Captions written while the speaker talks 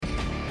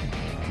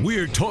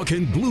We're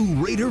talking Blue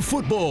Raider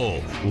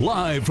football.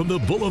 Live from the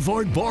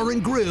Boulevard Bar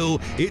and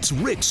Grill, it's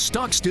Rick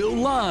Stockstill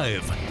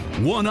Live.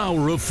 1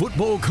 hour of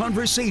football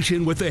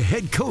conversation with the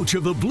head coach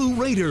of the Blue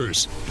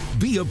Raiders.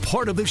 Be a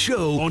part of the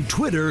show on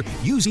Twitter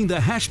using the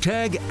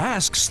hashtag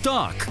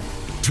AskStock.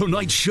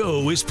 Tonight's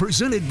show is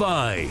presented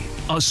by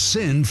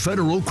Ascend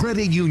Federal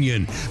Credit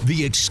Union,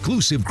 the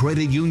exclusive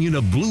credit union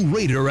of Blue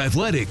Raider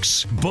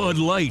Athletics. Bud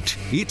Light,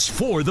 it's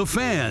for the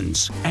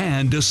fans.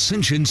 And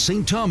Ascension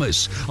St.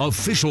 Thomas,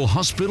 official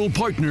hospital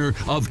partner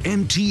of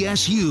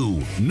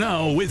MTSU.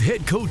 Now with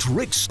head coach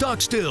Rick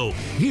Stockstill,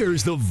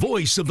 here's the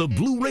voice of the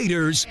Blue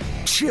Raiders,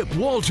 Chip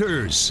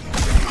Walters.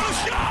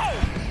 Let's go!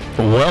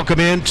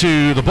 Welcome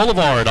into the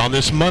Boulevard on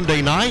this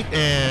Monday night,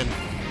 and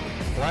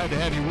glad to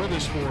have you with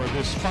us for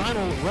this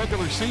final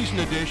regular season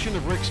edition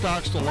of Rick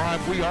Stockstill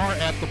Live. We are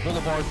at the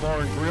Boulevard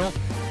Bar and Grill,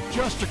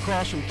 just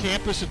across from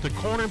campus at the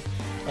corner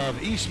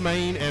of East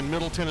Main and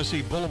Middle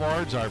Tennessee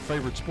Boulevards, our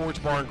favorite sports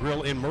bar and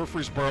grill in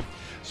Murfreesboro.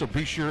 So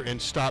be sure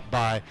and stop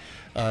by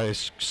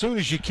as soon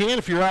as you can.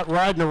 If you're out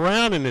riding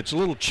around and it's a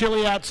little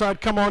chilly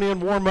outside, come on in,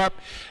 warm up,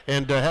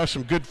 and have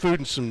some good food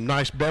and some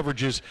nice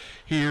beverages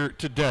here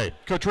today.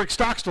 Coach Rick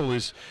Stockstill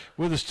is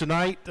with us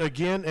tonight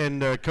again,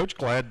 and Coach,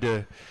 glad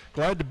to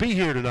be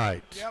here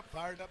tonight. Yep,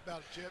 fired up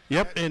about it, Chip.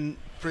 Yep, and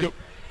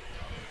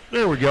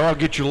there we go. I'll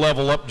get your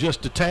level up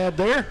just a tad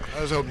there.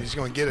 I was hoping he's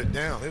going to get it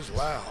down. It's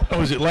loud. Oh,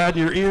 is it loud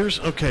in your ears?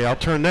 Okay, I'll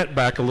turn that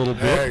back a little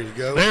bit. There you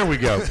go. There we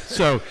go.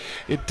 So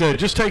it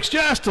just takes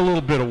just a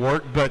little bit of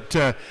work, but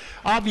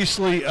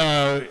obviously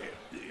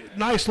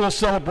nice little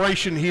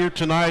celebration here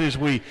tonight as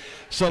we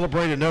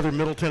celebrate another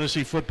Middle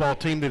Tennessee football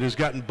team that has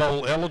gotten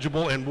bowl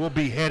eligible and will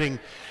be heading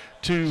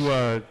to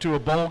a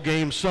bowl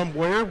game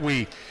somewhere.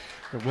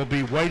 We'll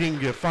be waiting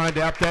to find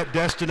out that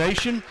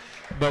destination.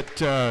 But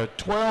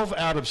 12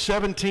 out of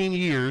 17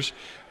 years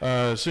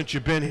since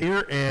you've been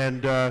here,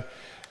 and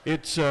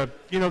it's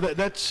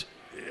that's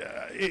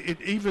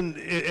even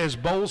as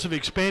bowls have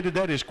expanded,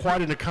 that is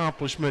quite an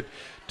accomplishment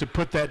to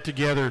put that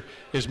together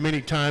as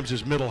many times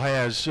as Middle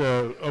has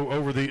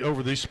over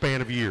the span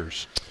of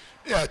years.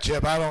 Yeah,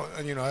 Chip.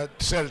 I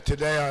said it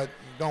today. I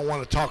don't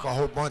want to talk a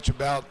whole bunch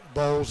about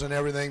bowls and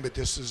everything, but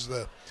this is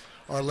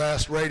our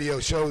last radio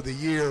show of the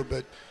year.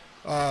 But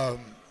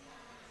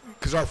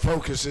because our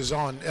focus is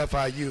on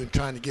FIU and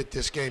trying to get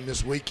this game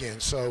this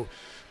weekend. So,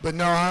 but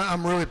no,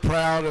 I'm really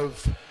proud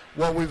of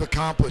what we've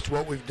accomplished,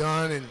 what we've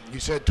done. And you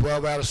said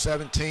 12 out of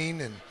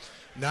 17 and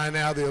 9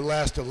 out of the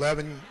last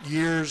 11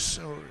 years,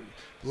 or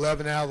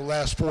 11 out of the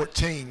last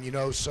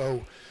 14,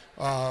 So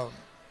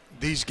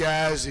these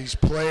guys, these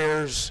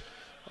players,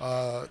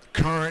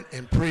 current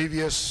and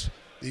previous,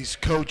 these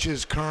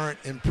coaches, current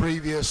and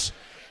previous,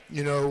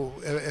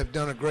 have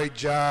done a great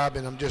job.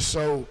 And I'm just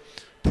so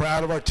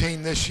proud of our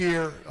team this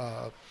year,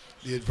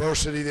 the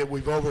adversity that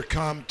we've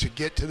overcome to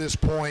get to this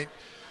point.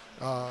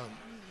 At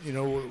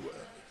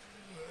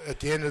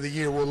the end of the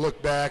year, we'll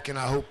look back, and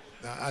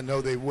I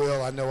know they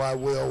will, I know I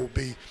will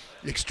be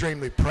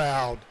extremely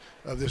proud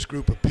of this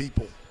group of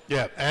people.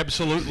 Yeah,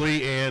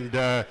 absolutely,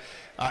 and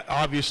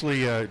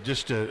obviously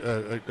just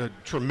a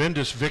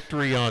tremendous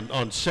victory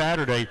on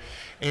Saturday,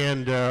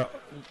 and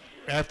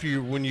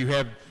when you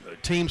have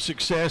team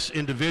success,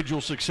 individual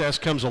success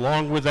comes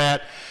along with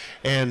that.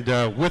 And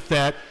with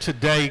that,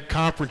 today,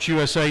 Conference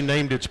USA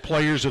named its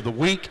Players of the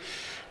Week,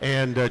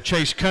 and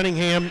Chase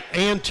Cunningham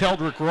and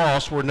Teldrick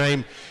Ross were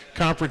named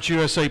Conference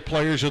USA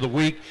Players of the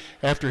Week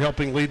after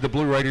helping lead the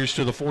Blue Raiders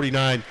to the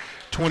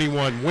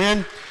 49-21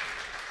 win.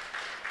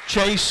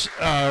 Chase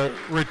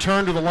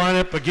returned to the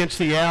lineup against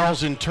the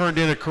Owls and turned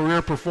in a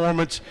career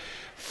performance,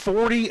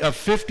 40 of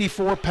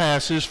 54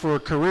 passes for a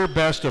career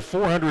best of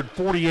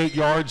 448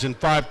 yards and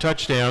 5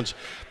 touchdowns.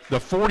 The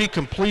 40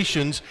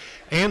 completions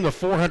and the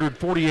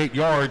 448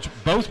 yards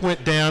both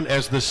went down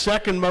as the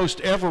second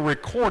most ever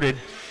recorded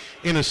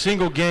in a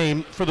single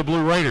game for the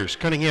Blue Raiders.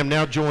 Cunningham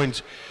now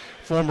joins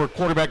former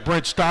quarterback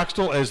Brent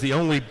Stockstill as the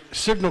only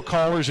signal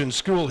callers in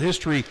school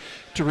history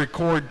to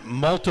record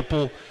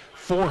multiple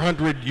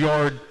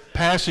 400-yard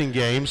passing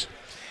games.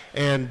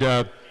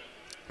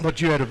 But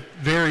you had a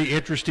very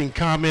interesting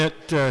comment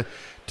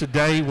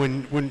today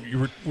when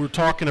you were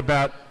talking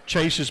about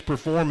Chase's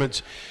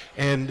performance,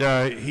 and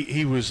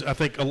he was, I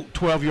think,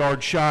 12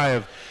 yards shy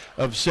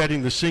of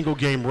setting the single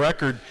game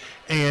record,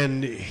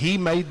 and he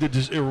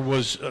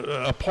was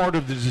a part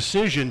of the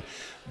decision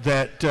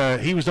that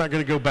he was not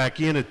going to go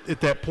back in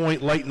at that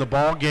point late in the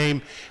ball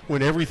game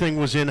when everything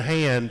was in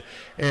hand,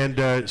 and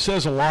it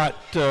says a lot.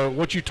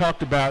 What you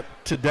talked about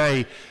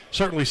today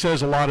certainly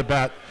says a lot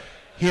about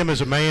him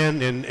as a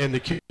man and the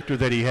character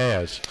that he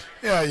has.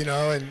 Yeah,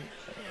 and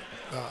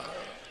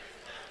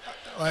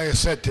like I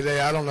said today,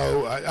 I don't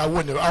know. I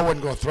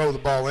wasn't going to throw the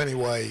ball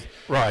anyway.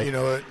 Right.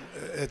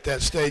 At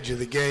that stage of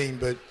the game,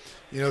 but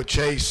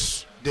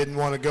Chase didn't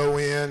want to go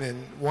in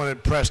and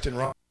wanted Preston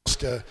Ross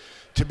to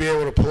be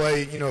able to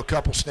play a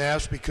couple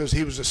snaps because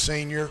he was a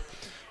senior.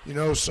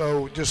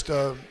 So just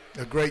a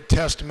great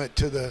testament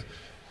to the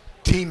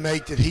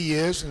teammate that he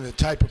is and the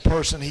type of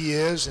person he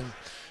is, and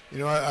You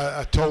know,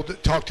 I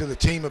talked to the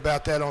team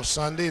about that on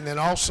Sunday, and then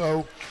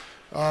also,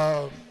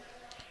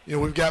 you know,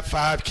 we've got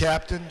 5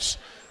 captains,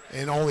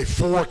 and only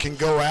 4 can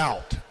go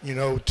out, you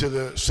know, to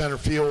the center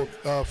field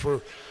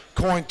for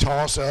coin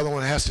toss. The other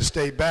one has to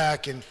stay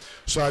back, and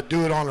so I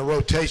do it on a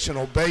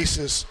rotational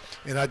basis,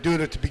 and I do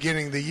it at the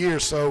beginning of the year.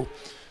 So,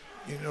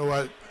 you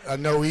know, I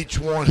know each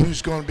one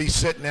who's going to be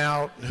sitting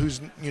out, and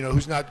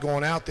who's not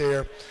going out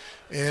there,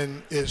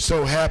 and it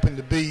so happened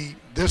to be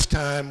this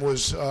time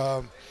was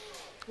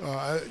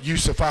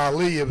Yusuf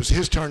Ali. It was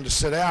his turn to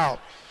sit out,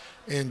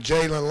 and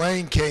Jalen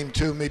Lane came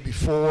to me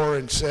before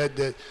and said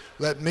that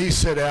let me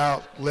sit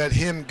out, let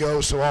him go,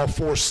 so all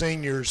 4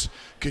 seniors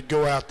could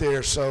go out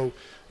there. So,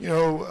 you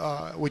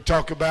know, we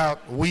talk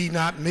about we,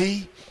 not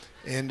me,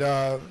 and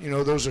you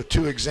know, those are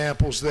 2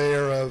 examples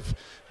there of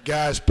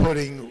guys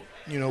putting,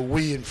 you know,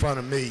 we in front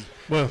of me.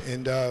 Well,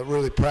 and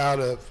really proud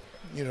of,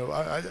 you know,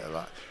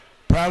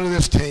 proud of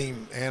this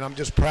team, and I'm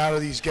just proud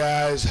of these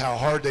guys, how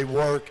hard they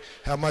work,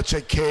 how much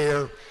they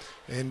care,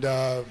 and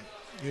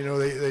you know,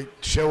 they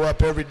show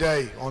up every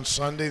day. On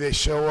Sunday they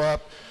show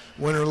up,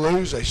 win or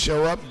lose, they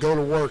show up and go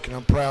to work, and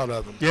I'm proud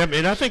of them. Yeah,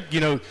 and I think,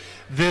 you know,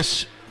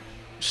 this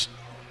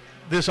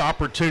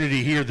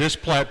opportunity here, this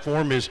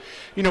platform is,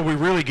 you know, we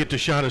really get to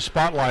shine a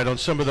spotlight on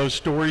some of those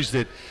stories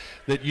that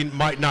you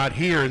might not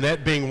hear, and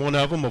that being one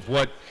of them, of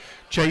what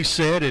Chase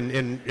said,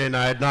 and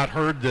I had not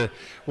heard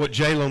what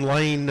Jalen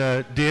Lane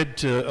did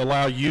to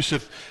allow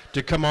Yusuf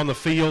to come on the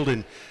field,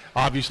 and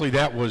obviously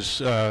that was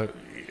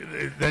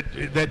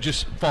that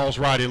just falls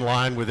right in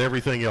line with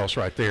everything else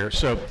right there.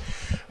 So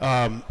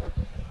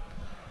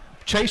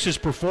Chase's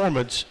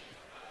performance,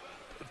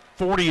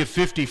 40 of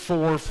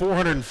 54,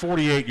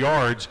 448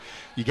 yards.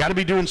 You got to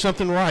be doing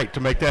something right to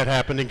make that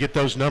happen and get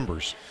those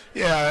numbers.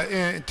 Yeah,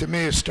 and to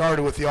me it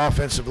started with the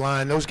offensive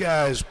line. Those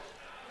guys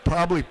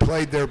probably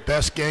played their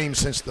best game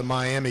since the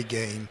Miami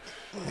game,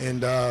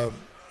 and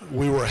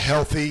we were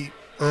healthier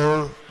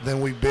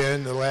than we've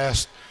been the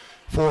last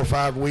 4 or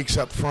 5 weeks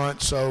up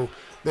front. So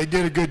they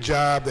did a good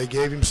job. They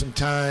gave him some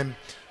time.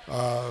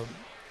 Our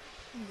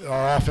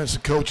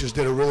offensive coaches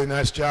did a really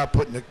nice job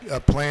putting a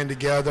plan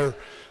together.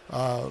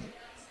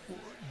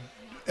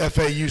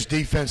 FAU's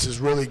defense is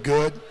really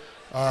good.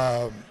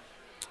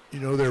 You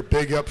know, they're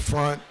big up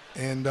front,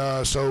 and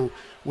so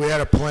we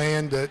had a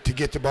plan to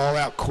get the ball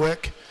out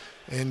quick,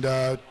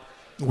 and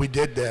we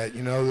did that.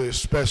 You know,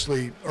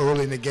 especially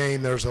early in the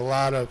game, there's a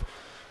lot of,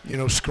 you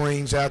know,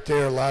 screens out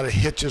there, a lot of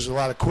hitches, a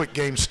lot of quick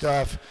game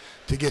stuff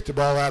to get the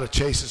ball out of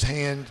Chase's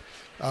hand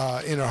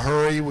in a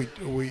hurry.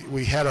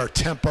 We had our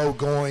tempo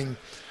going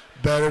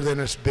better than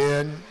it's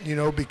been, you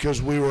know,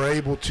 because we were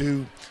able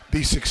to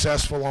be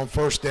successful on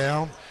first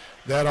down.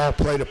 That all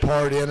played a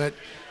part in it.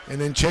 And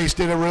then Chase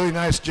did a really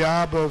nice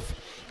job of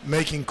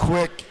making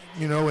quick,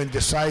 you know, and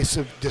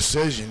decisive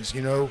decisions.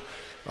 You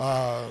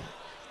know,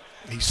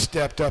 he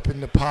stepped up in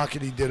the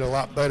pocket. He did a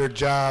lot better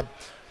job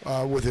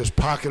with his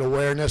pocket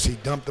awareness. He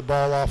dumped the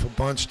ball off a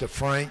bunch to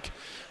Frank.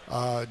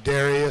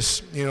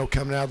 Darius, you know,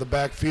 coming out of the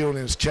backfield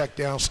and his check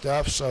down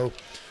stuff. So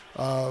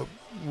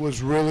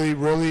was really,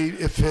 really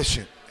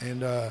efficient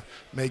and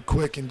made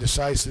quick and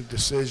decisive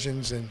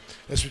decisions, and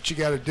that's what you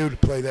got to do to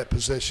play that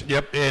position.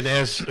 Yep, and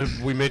as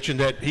we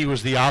mentioned that he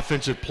was the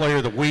Offensive Player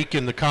of the Week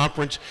in the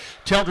conference.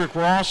 Teldrick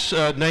Ross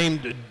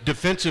named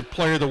Defensive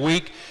Player of the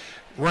Week,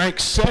 ranked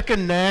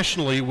 2nd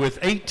nationally with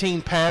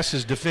 18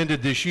 passes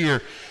defended this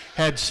year,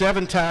 had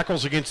 7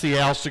 tackles against the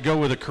Owls to go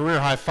with a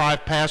career-high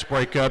 5 pass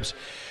breakups.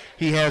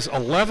 He has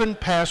 11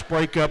 pass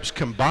breakups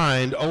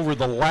combined over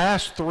the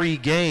last 3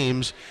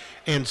 games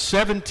and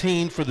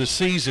 17 for the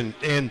season,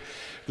 and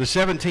the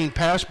 17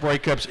 pass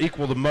breakups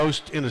equal the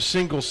most in a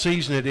single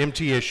season at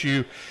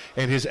MTSU,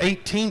 and his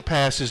 18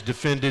 passes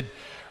defended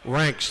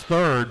ranks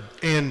 3rd.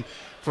 And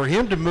for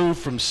him to move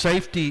from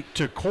safety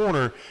to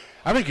corner,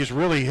 I think has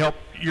really helped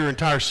your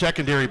entire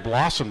secondary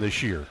blossom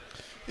this year.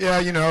 Yeah,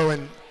 you know,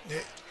 and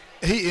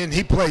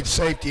he played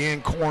safety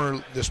and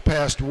corner this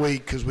past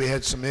week because we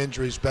had some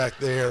injuries back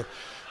there.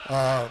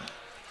 You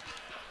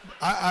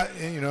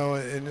know,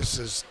 and this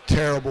is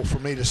terrible for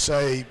me to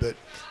say, but,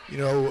 you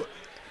know,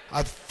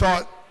 I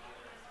thought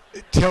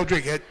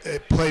Teldrick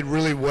had played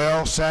really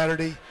well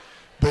Saturday,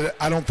 but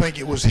I don't think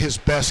it was his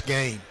best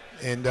game.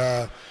 And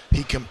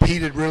he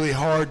competed really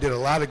hard, did a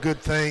lot of good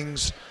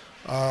things.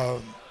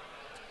 And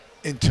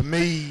to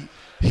me,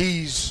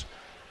 he's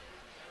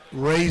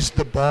raised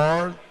the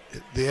bar,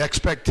 the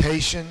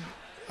expectation,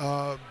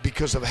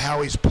 because of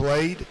how he's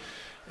played.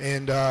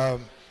 And,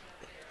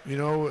 you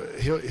know,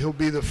 he'll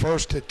be the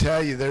first to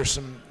tell you there's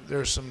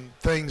some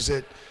things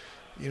that,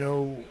 you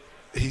know,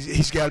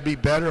 he's got to be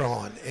better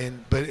on,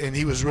 and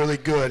he was really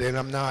good, and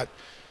I'm not.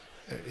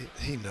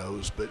 He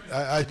knows, but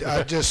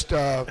I just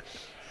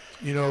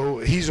you know,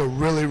 he's a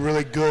really,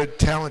 really good,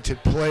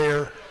 talented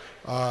player.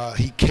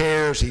 He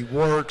cares, he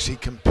works, he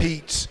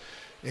competes,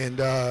 and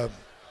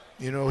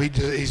you know,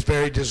 he's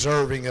very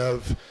deserving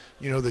of,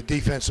 you know, the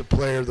Defensive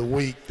Player of the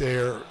Week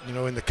there, you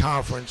know, in the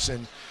conference,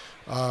 and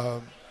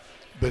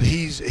but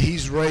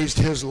he's raised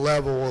his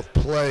level of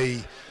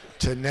play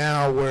to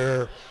now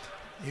where,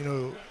 you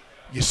know,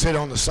 you sit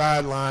on the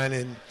sideline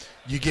and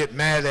you get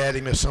mad at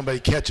him if somebody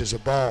catches a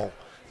ball,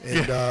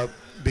 and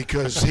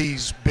because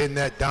he's been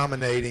that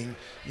dominating,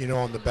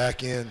 on the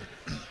back end.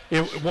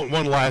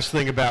 One last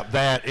thing about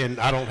that, and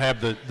I don't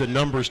have the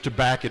numbers to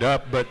back it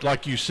up, but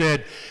like you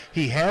said,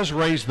 he has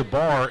raised the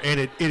bar,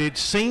 and it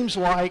seems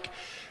like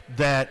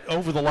that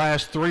over the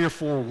last 3 or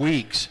 4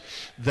 weeks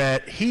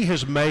that he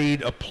has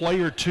made a play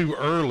or two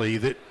early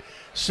that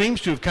seems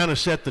to have kind of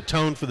set the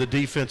tone for the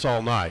defense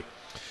all night.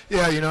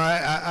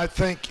 Yeah, I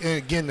think, and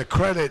again, the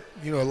credit,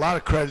 a lot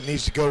of credit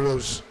needs to go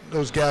to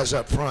those guys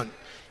up front.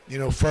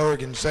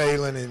 Ferg and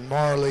Zaylen and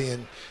Marley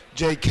and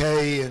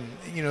J.K. and,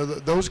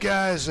 those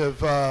guys have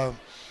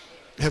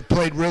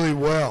played really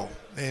well.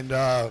 And,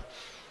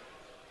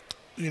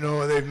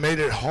 they've made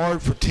it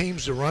hard for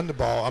teams to run the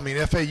ball. I mean,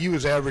 FAU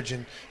was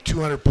averaging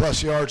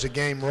 200-plus yards a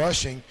game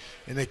rushing,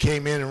 and they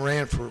came in and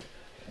ran for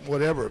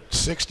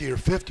 60 or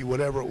 50,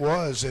 whatever it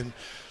was. And,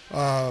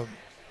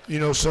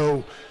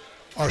 so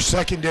our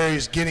secondary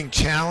is getting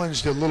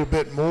challenged a little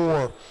bit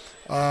more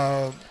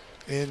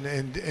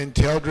in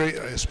Teldrick,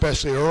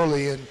 especially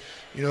early. And,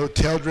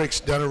 Teldrick's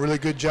done a really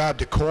good job.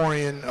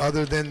 DeCorian,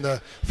 other than the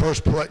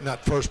first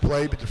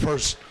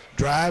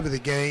drive of the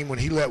game when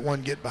he let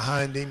one get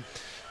behind him,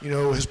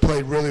 has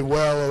played really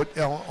well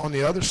on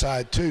the other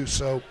side too.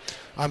 So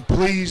I'm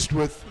pleased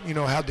with,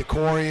 how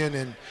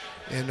DeCorian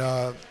and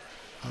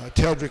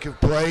Teldrick have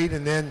played.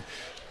 And then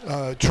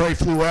Trey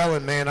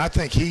Fluellen, man, I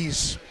think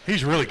he's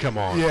really come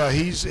on. Yeah,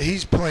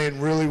 he's playing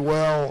really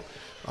well.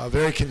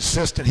 Very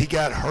consistent. He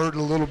got hurt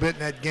a little bit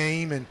in that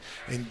game and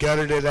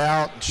gutted it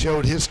out and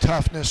showed his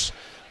toughness.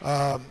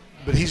 But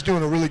he's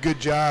doing a really good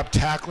job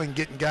tackling,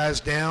 getting guys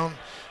down.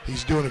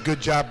 He's doing a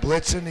good job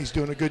blitzing. He's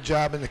doing a good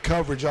job in the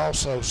coverage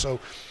also. So,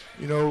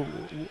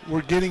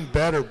 we're getting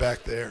better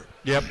back there.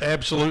 Yep,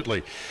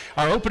 absolutely.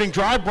 Our opening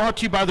drive brought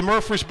to you by the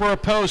Murfreesboro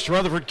Post,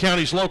 Rutherford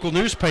County's local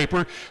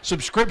newspaper.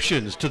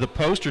 Subscriptions to the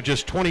Post are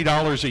just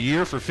 $20 a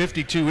year for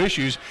 52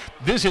 issues.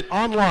 Visit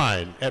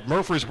online at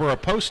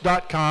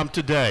murfreesboropost.com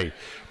today.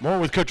 More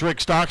with Coach Rick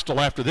Stockstill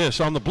after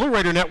this on the Blue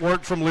Raider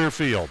Network from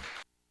Learfield.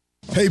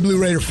 Hey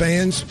Blue Raider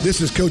fans,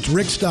 this is Coach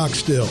Rick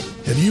Stockstill.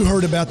 Have you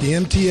heard about the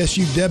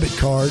MTSU debit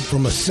card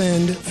from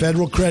Ascend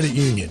Federal Credit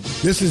Union?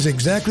 This is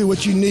exactly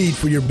what you need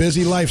for your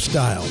busy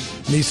lifestyle.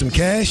 Need some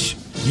cash?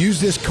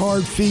 Use this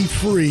card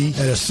fee-free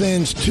at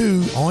Ascend's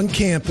 2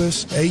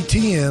 on-campus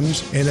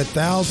ATMs and at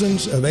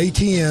thousands of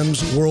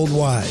ATMs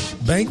worldwide.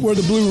 Bank where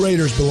the Blue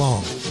Raiders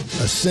belong.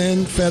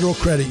 Ascend Federal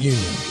Credit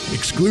Union,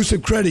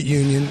 exclusive credit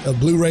union of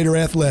Blue Raider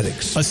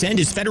Athletics. Ascend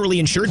is federally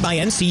insured by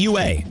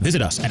NCUA.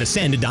 Visit us at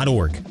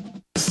ascend.org.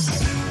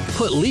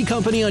 Put Lee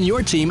Company on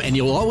your team and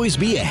you'll always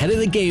be ahead of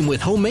the game with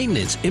home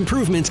maintenance,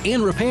 improvements,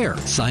 and repair.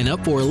 Sign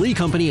up for a Lee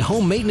Company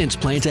home maintenance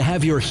plan to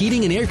have your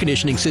heating and air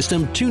conditioning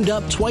system tuned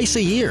up twice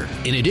a year.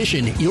 In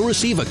addition, you'll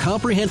receive a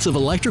comprehensive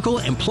electrical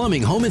and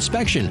plumbing home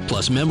inspection,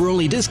 plus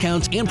member-only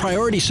discounts and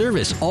priority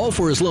service, all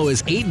for as low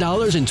as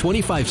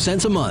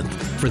 $8.25 a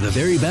month. For the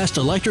very best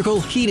electrical,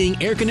 heating,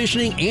 air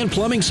conditioning, and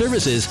plumbing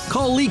services,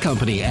 call Lee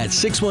Company at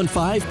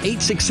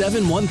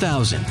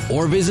 615-867-1000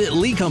 or visit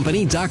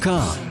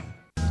leecompany.com.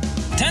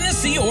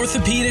 Tennessee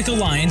Orthopedic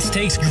Alliance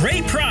takes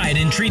great pride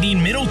in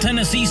treating Middle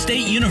Tennessee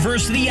State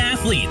University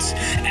athletes.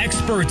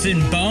 Experts in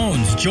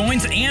bones,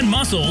 joints, and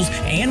muscles,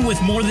 and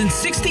with more than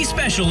 60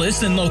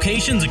 specialists in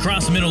locations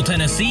across Middle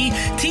Tennessee,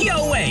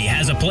 TOA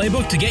has a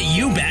playbook to get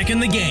you back in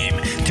the game.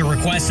 To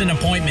request an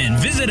appointment,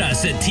 visit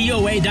us at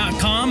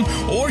TOA.com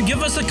or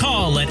give us a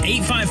call at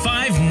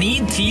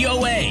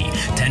 855-NEED-TOA.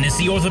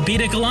 Tennessee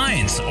Orthopedic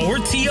Alliance, or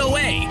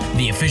TOA,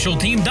 the official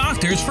team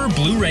doctors for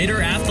Blue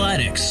Raider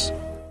Athletics.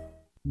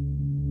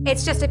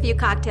 It's just a few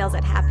cocktails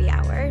at happy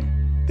hour.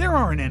 There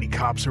aren't any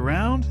cops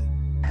around.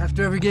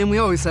 After every game, we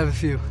always have a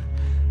few.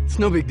 It's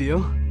no big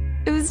deal.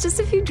 It was just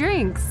a few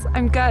drinks.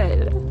 I'm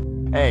good.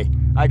 Hey,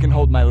 I can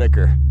hold my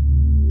liquor.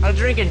 I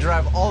drink and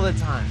drive all the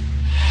time.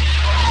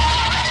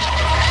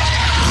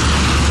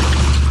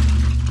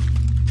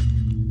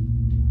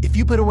 If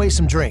you put away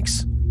some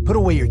drinks, put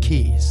away your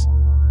keys.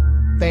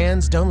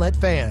 Fans don't let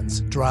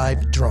fans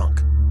drive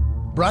drunk.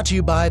 Brought to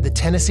you by the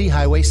Tennessee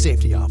Highway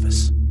Safety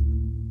Office.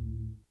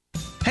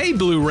 Hey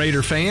Blue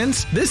Raider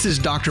fans, this is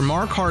Dr.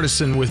 Mark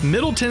Hardison with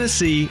Middle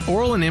Tennessee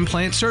Oral and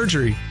Implant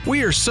Surgery.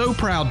 We are so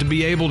proud to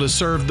be able to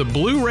serve the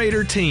Blue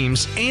Raider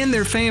teams and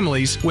their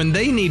families when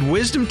they need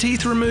wisdom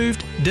teeth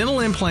removed,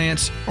 dental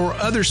implants, or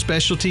other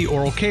specialty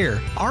oral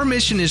care. Our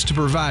mission is to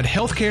provide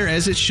health care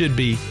as it should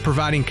be,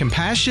 providing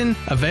compassion,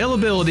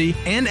 availability,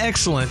 and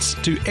excellence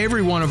to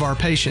every one of our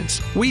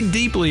patients. We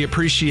deeply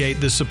appreciate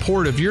the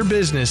support of your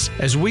business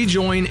as we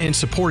join in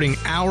supporting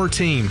our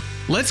team.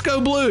 Let's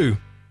go Blue!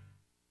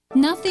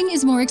 Nothing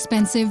is more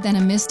expensive than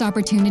a missed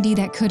opportunity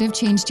that could have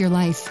changed your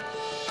life.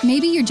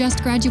 Maybe you're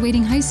just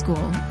graduating high school,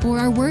 or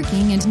are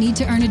working and need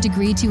to earn a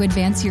degree to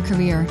advance your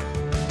career.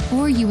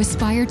 Or you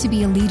aspire to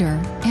be a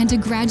leader, and a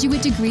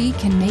graduate degree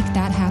can make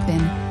that happen.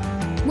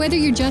 Whether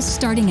you're just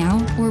starting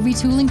out or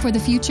retooling for the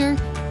future,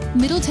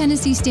 Middle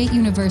Tennessee State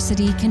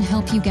University can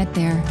help you get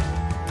there.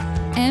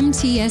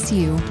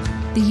 MTSU.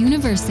 the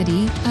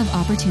University of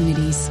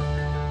Opportunities.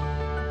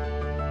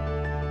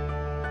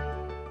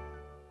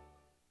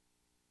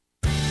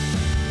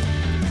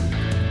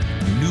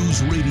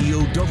 News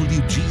Radio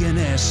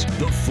WGNS,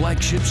 the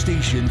flagship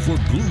station for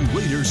Blue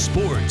Raider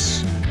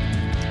sports.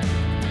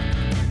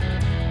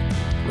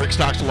 Rick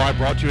Stockstill Live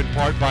brought to you in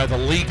part by the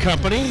Lee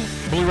Company.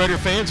 Blue Raider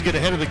fans, get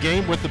ahead of the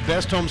game with the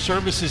best home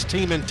services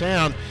team in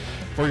town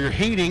for your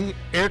heating,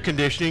 air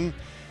conditioning,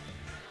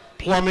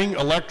 plumbing,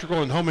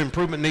 electrical, and home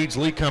improvement needs.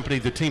 Lee Company,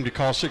 the team to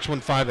call,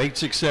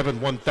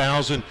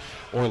 615-867-1000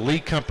 or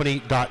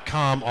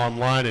leecompany.com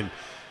online. And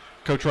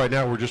Coach, right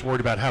now we're just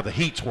worried about how the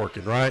heat's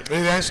working, right?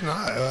 Hey, that's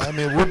not. I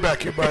mean, we're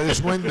back here by this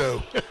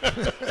window.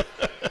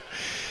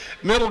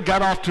 Middle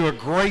got off to a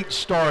great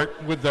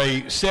start with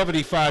a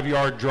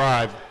 75-yard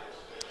drive.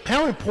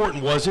 How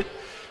important was it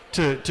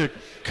to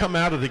come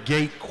out of the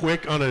gate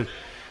quick on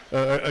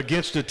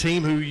against a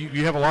team who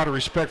you have a lot of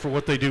respect for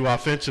what they do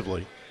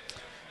offensively?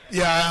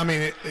 Yeah, I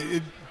mean,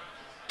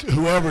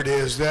 whoever it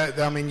is,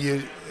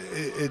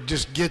 it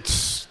just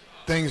gets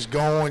things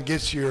going,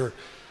 gets your,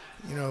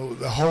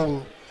 the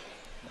whole.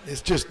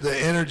 It's just the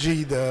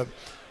energy, the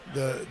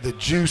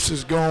juice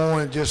is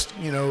going, just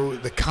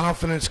the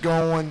confidence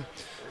going,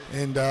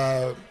 and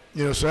so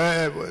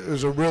it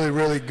was a really,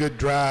 really good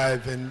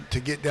drive, and to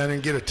get down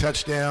and get a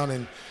touchdown.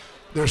 And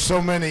there's so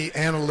many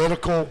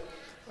analytical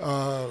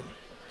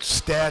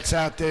stats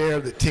out there.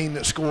 The team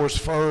that scores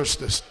first,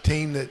 the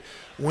team that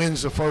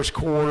wins the first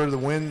quarter,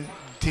 the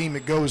team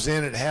that goes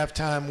in at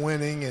halftime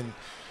winning, and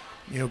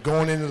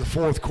going into the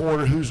fourth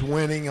quarter, who's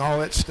winning, all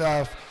that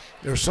stuff.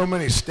 There's so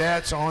many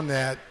stats on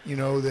that,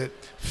 that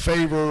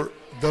favor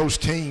those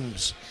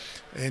teams.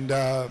 And,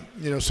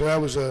 so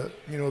that was a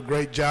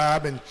great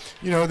job. And,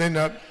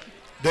 then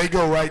they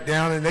go right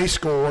down and they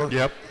score.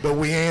 Yep. But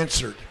we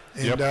answered.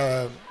 And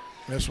yep.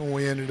 That's when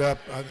we ended up,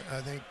 I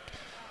think.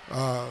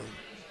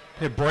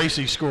 Had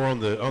Bracey score on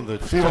the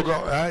field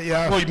goal.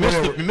 Yeah. Well,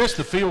 you missed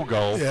the field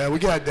goal. Yeah, we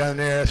got down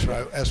there. That's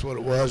right. That's what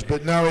it was.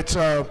 But no, it's,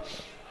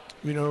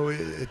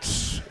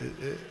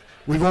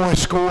 we've only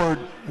scored.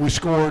 We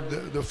scored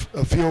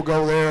a field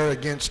goal there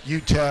against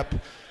UTEP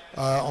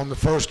on the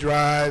first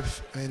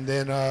drive, and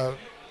then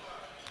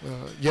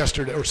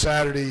yesterday or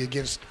Saturday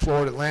against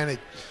Florida Atlantic.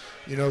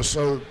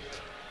 So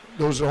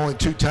those are only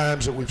two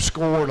times that we've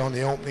scored on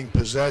the opening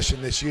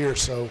possession this year.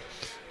 So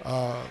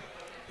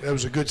that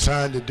was a good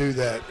sign to do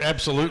that.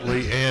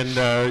 Absolutely. And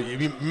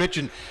you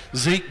mentioned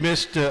Zeke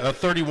missed a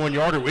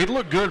 31-yarder. It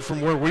looked good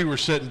from where we were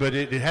sitting, but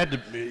it had to.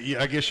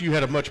 I guess you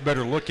had a much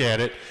better look at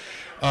it.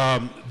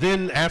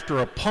 Then after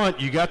a punt,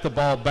 you got the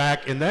ball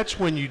back, and that's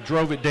when you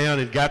drove it down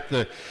and got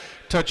the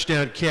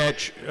touchdown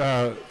catch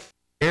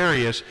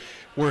Arias,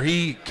 where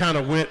he kind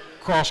of went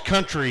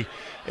cross-country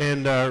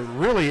and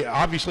really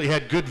obviously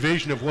had good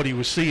vision of what he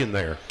was seeing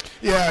there.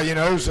 Yeah,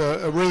 it was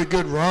a really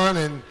good run,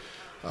 and,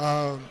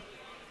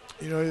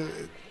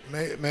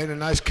 made a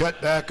nice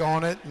cutback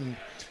on it and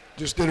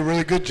just did a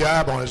really good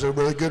job on it. It was a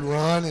really good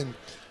run, and,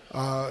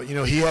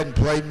 he hadn't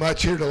played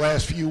much here the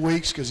last few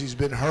weeks because he's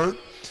been hurt.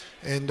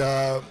 And,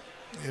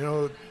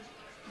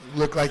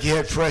 looked like he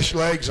had fresh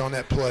legs on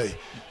that play.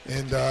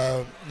 And,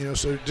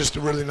 so just a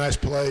really nice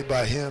play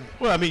by him.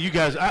 Well, I mean, you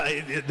guys,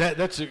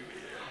 that's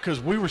because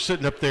we were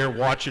sitting up there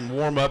watching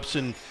warm-ups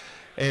and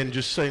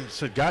just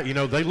said, God,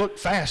 they looked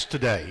fast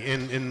today.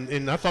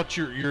 And I thought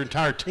your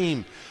entire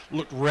team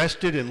looked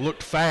rested and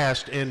looked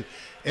fast. And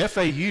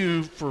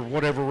FAU, for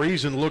whatever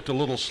reason, looked a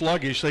little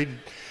sluggish. They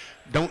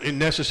don't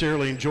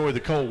necessarily enjoy the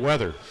cold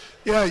weather.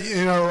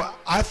 Yeah,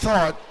 I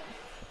thought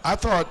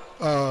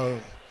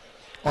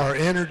our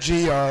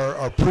energy,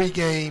 our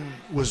pregame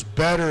was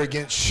better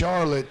against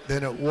Charlotte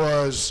than it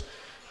was,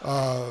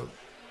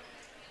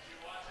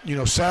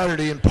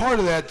 Saturday. And part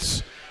of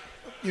that's,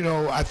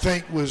 I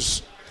think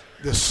was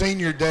the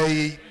senior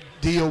day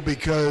deal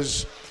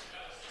because,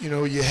 we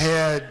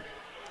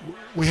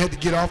had to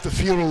get off the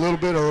field a little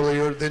bit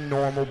earlier than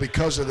normal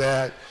because of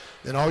that.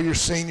 Then all your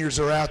seniors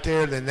are out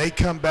there. Then they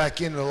come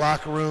back into the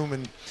locker room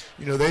and,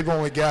 they've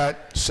only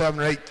got 7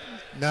 or 8,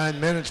 9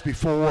 minutes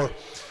before,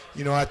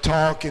 I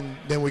talk and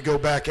then we go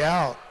back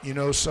out,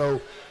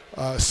 So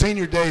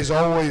senior day is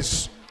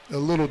always a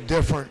little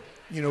different,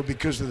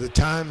 because of the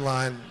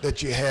timeline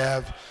that you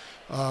have.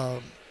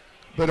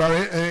 But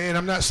and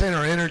I'm not saying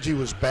our energy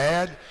was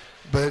bad,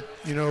 but,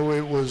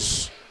 it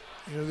was,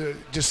 it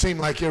just seemed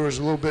like there was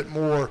a little bit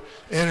more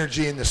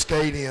energy in the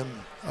stadium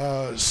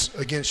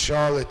against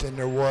Charlotte than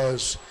there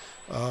was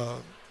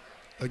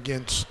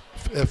against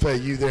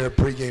FAU there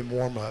pregame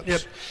warm-ups.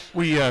 Yep.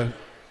 We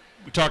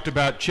talked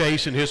about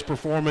Chase and his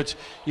performance.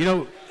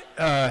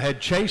 Had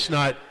Chase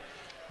not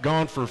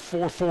gone for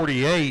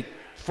 448,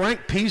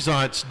 Frank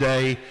Pizant's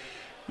day,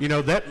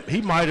 that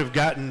he might have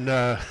gotten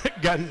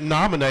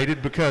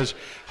nominated because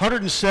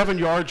 107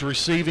 yards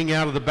receiving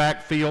out of the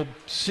backfield,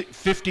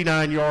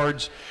 59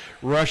 yards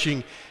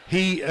rushing.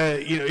 He,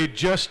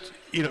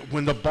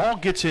 when the ball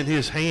gets in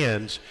his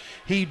hands,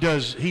 he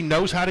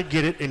knows how to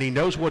get it, and he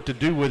knows what to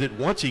do with it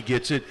once he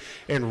gets it,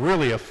 and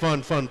really a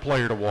fun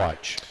player to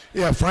watch.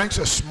 Yeah, Frank's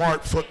a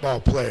smart football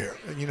player.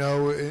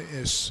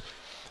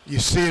 You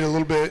see it a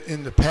little bit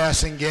in the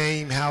passing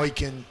game, how he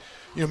can,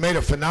 made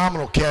a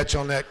phenomenal catch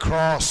on that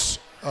cross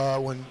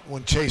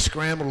when Chase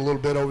scrambled a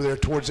little bit over there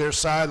towards their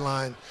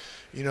sideline.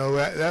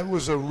 That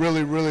was a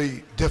really,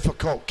 really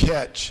difficult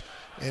catch,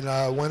 and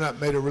went up,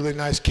 made a really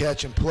nice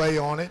catch and play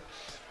on it.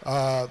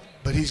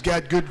 But he's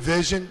got good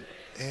vision,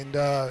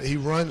 and he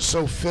runs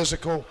so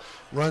physical,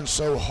 runs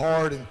so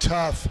hard and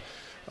tough.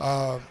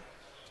 And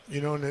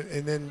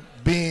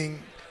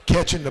then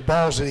catching the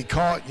balls that he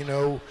caught,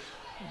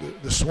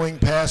 the swing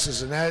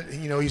passes and that,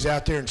 he's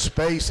out there in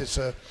space. It's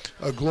a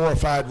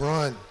glorified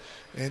run.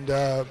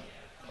 And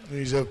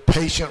he's a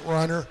patient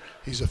runner.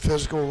 He's a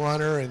physical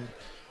runner, and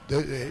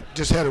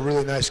just had a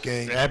really nice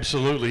game.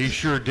 Absolutely, he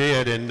sure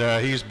did,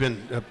 and he's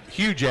been a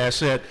huge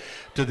asset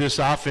to this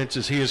offense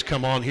as he has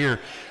come on here,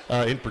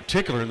 in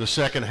particular in the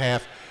second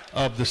half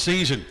of the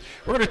season.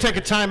 We're going to take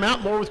a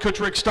timeout. More with Coach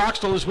Rick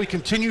Stockstill as we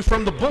continue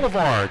from the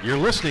Boulevard. You're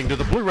listening to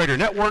the Blue Raider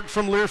Network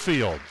from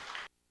Learfield.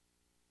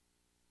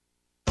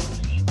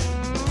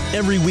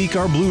 Every week,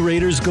 our Blue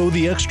Raiders go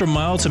the extra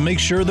mile to make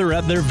sure they're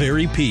at their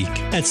very peak.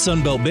 At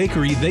Sunbelt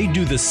Bakery, they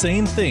do the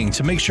same thing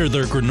to make sure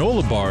their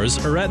granola bars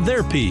are at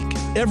their peak.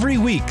 Every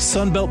week,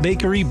 Sunbelt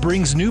Bakery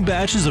brings new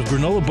batches of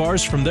granola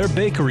bars from their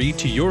bakery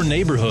to your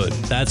neighborhood.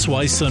 That's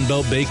why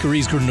Sunbelt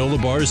Bakery's granola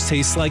bars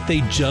taste like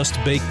they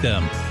just baked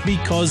them.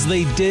 Because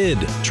they did.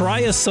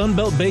 Try a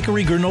Sunbelt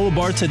Bakery granola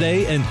bar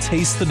today and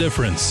taste the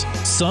difference.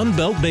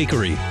 Sunbelt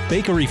Bakery.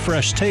 Bakery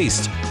fresh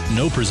taste.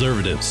 No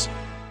preservatives.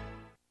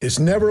 It's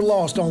never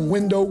lost on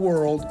Window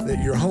World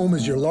that your home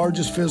is your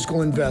largest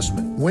physical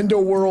investment.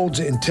 Window World's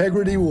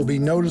integrity will be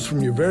noticed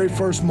from your very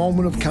first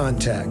moment of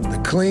contact. The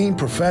clean,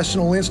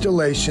 professional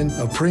installation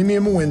of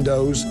premium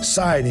windows,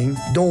 siding,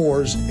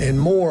 doors, and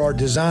more are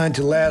designed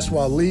to last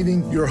while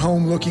leaving your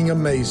home looking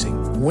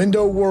amazing.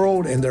 Window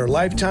World and their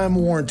lifetime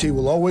warranty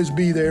will always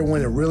be there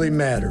when it really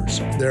matters.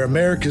 They're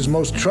America's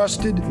most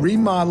trusted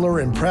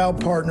remodeler and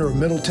proud partner of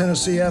Middle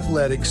Tennessee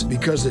Athletics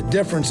because the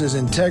difference is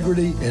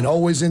integrity and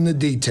always in the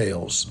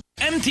details.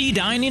 MT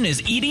Dining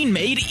is eating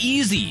made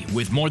easy.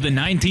 With more than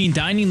 19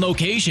 dining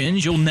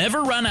locations, you'll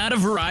never run out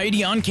of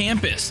variety on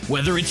campus.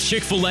 Whether it's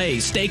Chick-fil-A,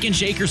 Steak and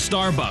Shake, or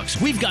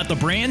Starbucks, we've got the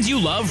brands you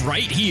love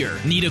right here.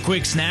 Need a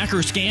quick snack or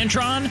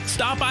Scantron?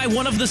 Stop by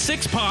one of the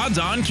 6 pods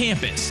on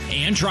campus.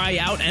 And try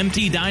out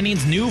MT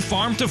Dining's new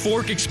Farm to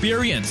Fork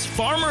experience.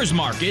 Farmers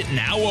Market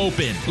now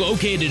open.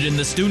 Located in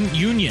the Student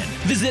Union.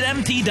 Visit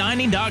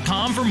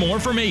mtdining.com for more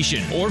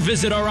information. Or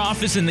visit our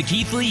office in the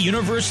Keithley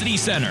University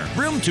Center,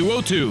 room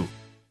 202.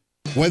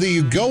 Whether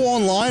you go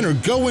online or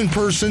go in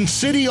person,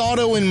 City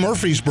Auto in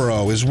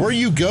Murfreesboro is where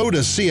you go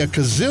to see a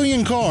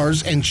gazillion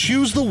cars and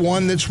choose the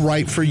one that's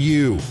right for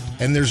you.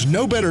 And there's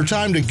no better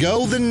time to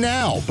go than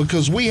now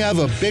because we have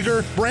a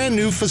bigger, brand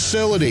new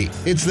facility.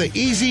 It's the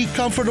easy,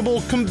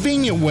 comfortable,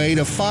 convenient way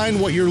to find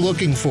what you're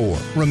looking for.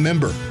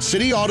 Remember,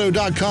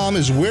 cityauto.com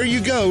is where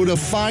you go to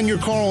find your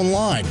car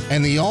online.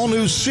 And the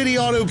all-new City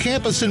Auto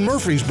campus in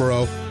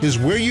Murfreesboro is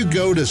where you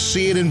go to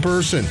see it in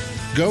person.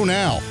 Go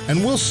now,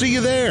 and we'll see you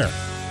there.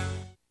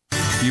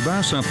 You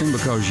buy something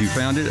because you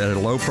found it at a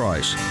low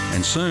price,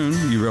 and soon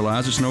you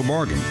realize it's no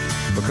bargain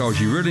because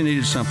you really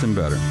needed something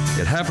better.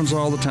 It happens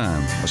all the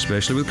time,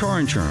 especially with car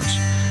insurance.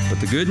 But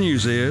the good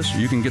news is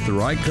you can get the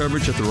right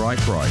coverage at the right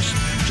price.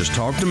 Just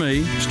talk to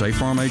me, State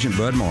Farm Agent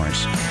Bud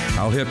Morris.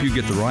 I'll help you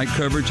get the right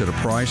coverage at a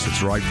price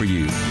that's right for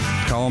you.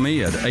 Call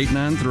me at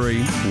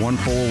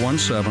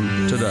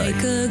 893-1417 today.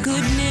 Like a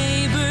good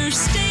neighbor,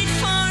 State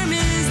Farm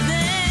is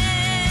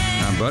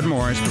there. I'm Bud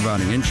Morris,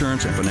 providing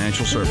insurance and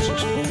financial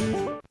services.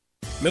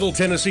 Middle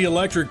Tennessee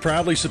Electric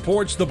proudly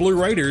supports the Blue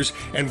Raiders,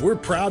 and we're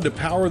proud to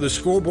power the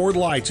scoreboard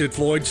lights at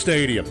Floyd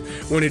Stadium.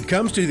 When it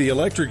comes to the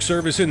electric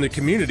service in the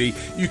community,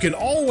 you can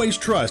always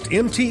trust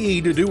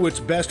MTE to do what's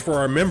best for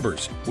our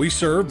members. We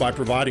serve by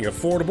providing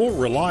affordable,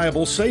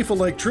 reliable, safe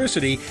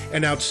electricity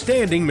and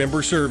outstanding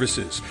member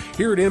services.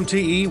 Here at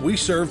MTE, we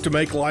serve to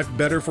make life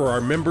better for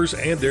our members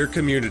and their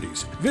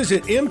communities.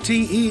 Visit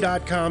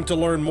MTE.com to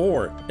learn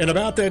more. And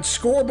about that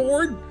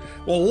scoreboard,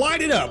 well,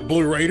 light it up,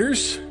 Blue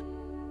Raiders.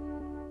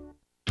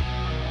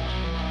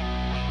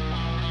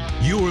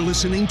 You're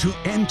listening to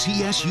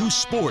MTSU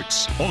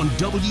Sports on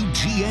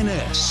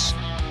WGNS.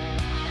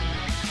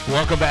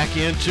 Welcome back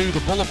into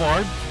the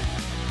Boulevard.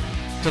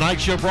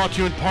 Tonight's show brought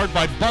to you in part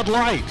by Bud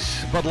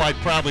Light. Bud Light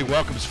proudly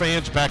welcomes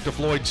fans back to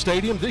Floyd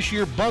Stadium. This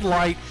year, Bud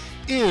Light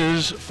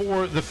is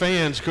for the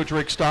fans. Coach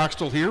Rick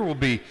Stockstill here will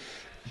be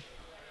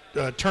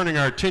turning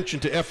our attention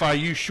to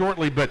FIU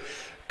shortly, but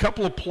a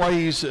couple of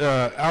plays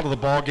out of the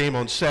ball game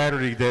on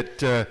Saturday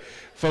that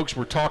folks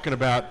were talking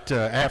about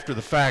after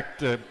the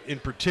fact. In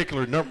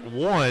particular, number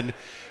one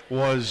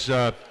was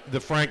the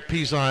Frank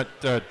Peasant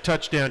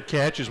touchdown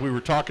catch. As we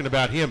were talking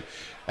about him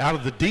out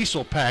of the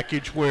diesel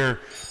package, where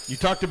you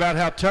talked about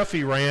how tough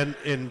he ran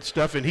and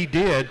stuff, and he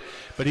did,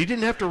 but he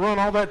didn't have to run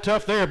all that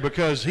tough there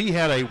because he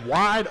had a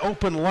wide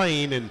open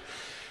lane, and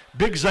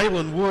Big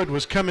Zaylen Wood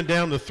was coming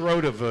down the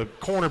throat of a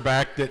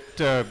cornerback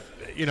that,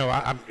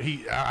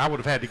 I would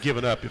have had to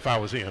given up if I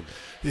was him.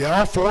 Yeah,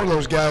 all four of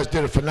those guys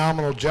did a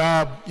phenomenal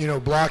job,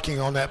 blocking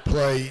on that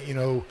play.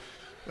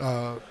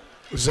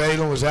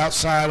 Zaylen was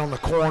outside on the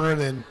corner,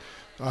 then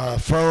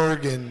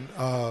Ferg and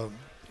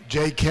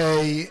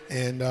J.K.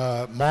 and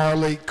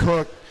Marley,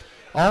 Cook,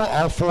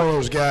 all four of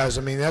those guys.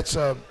 I mean, that's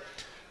about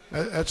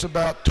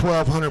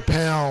 1,200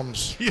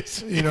 pounds,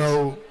 yes,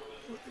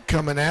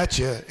 coming at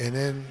you. And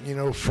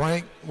then,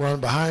 Frank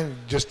running behind,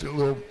 just a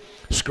little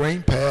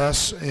screen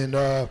pass. And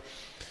it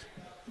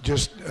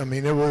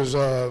was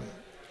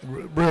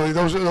really,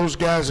 those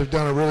guys have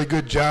done a really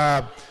good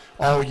job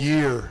all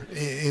year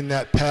in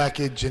that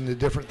package and the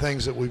different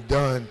things that we've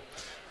done.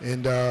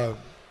 And,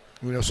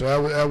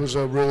 so that was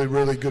a really,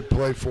 really good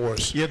play for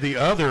us. Yeah, the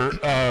other,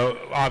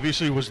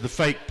 obviously, was the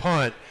fake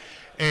punt.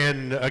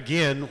 And,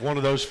 again, one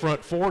of those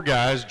front four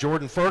guys,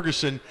 Jordan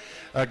Ferguson,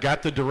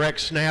 got the direct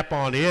snap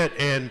on it.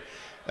 And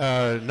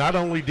not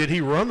only did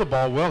he run the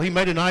ball well, he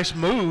made a nice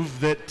move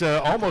that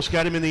almost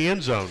got him in the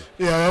end zone.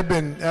 Yeah,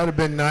 that'd have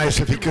been nice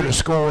if he could have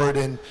scored.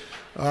 And,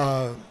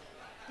 I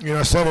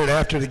said it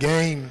after the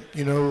game,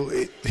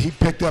 he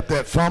picked up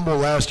that fumble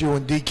last year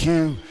when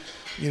DQ,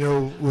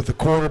 with the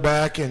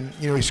quarterback, and,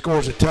 he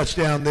scores a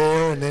touchdown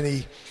there, and then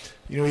he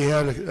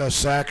had a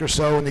sack or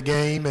so in the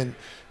game, and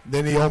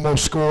then he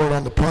almost scored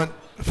on the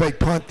fake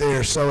punt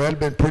there. So that'd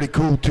been pretty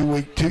cool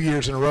 2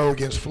 years in a row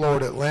against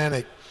Florida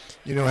Atlantic,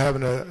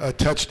 having a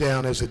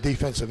touchdown as a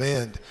defensive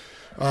end.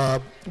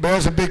 But it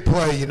was a big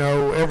play,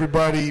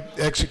 everybody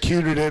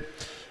executed it,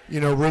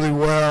 really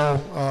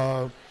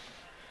well.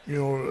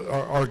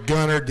 Our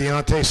gunner,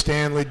 Deontay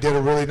Stanley, did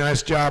a really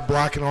nice job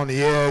blocking on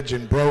the edge,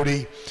 and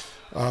Brody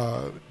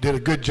did a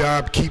good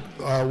job keep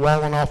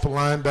walling off the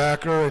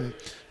linebacker. And,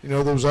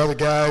 those other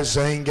guys,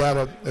 Zane got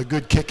a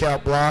good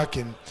kick-out block,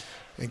 and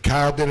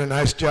Kyle did a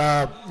nice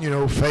job,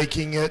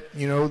 faking it,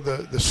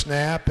 the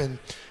snap. And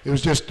it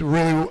was just a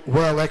really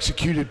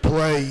well-executed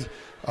play.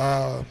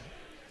 It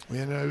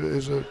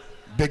was a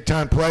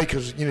big-time play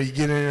because, you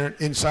get in there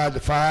inside the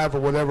 5 or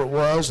whatever it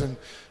was, and,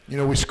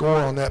 we score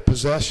on that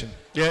possession.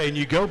 Yeah, and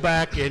you go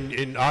back,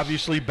 and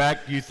obviously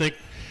back, you think,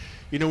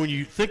 when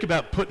you think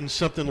about putting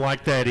something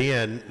like that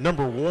in,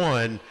 number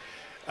one,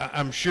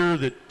 I'm sure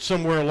that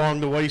somewhere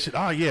along the way you said,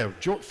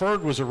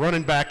 Ferg was a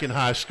running back in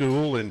high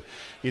school, and,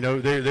 he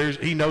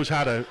knows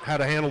how to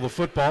handle the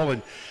football.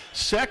 And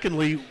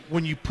secondly,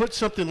 when you put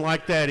something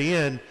like that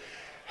in,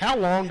 how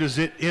long does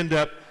it end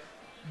up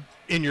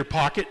in your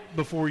pocket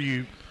before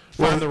you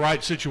find the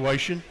right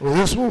situation? Well,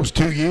 this one was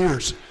 2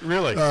 years.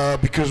 Really?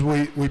 Because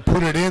we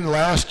put it in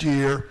last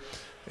year,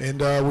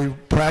 and we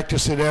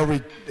practice it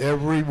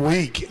every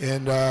week.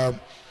 And,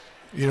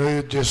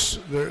 there's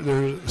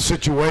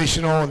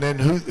situational, and then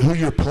who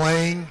you're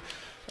playing.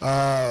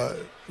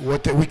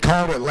 We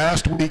called it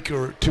last week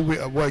or 2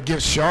 weeks,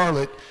 against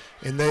Charlotte,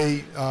 and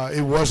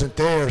it wasn't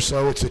there.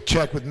 So it's a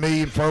check with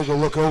me, and Ferg will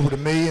look over to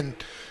me, and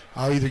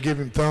I'll either give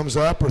him thumbs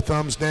up or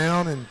thumbs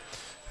down,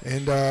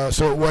 and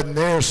so it wasn't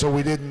there, so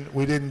we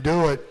didn't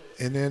do it.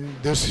 And then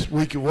this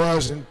week it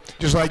was, and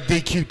just like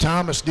DQ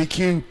Thomas,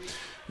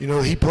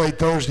 he played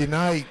Thursday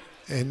night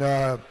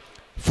and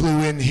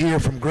flew in here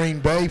from Green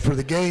Bay for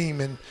the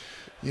game, and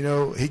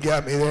he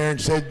got me there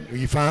and said,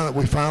 we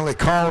finally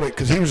called it,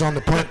 because he was on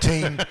the punt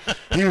team.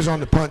 He was on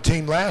the punt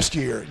team last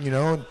year,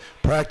 and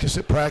practice.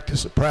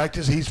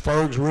 He's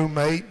Ferg's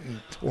roommate,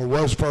 or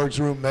was Ferg's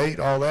roommate,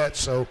 all that.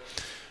 So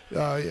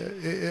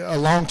a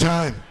long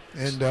time.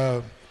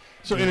 And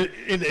so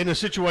in a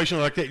situation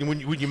like that, when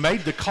you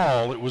made the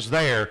call, it was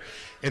there,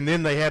 and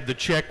then they had the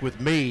check with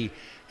me.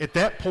 At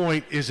that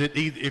point, is it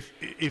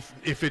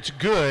if it's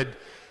good,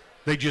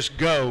 they just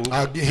go?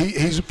 Or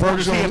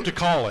does he have to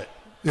call it?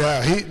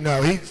 Yeah,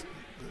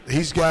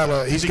 he's got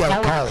to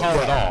call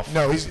it off.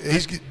 No,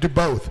 he's do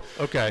both.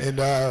 Okay. And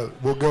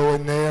we'll go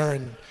in there,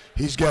 and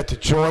he's got the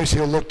choice.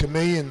 He'll look to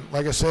me, and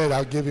like I said,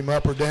 I'll give him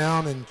up or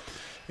down, and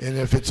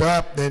if it's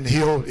up, then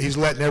he's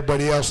letting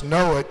everybody else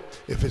know it.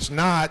 If it's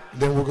not,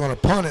 then we're going to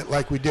punt it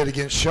like we did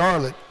against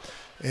Charlotte,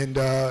 and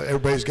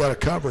everybody's got to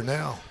cover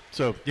now.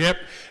 So, yep,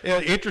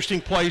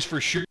 interesting plays for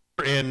sure.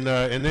 And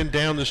then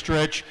down the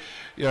stretch,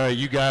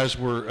 you guys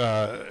were,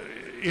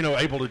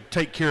 able to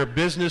take care of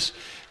business,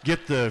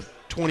 get the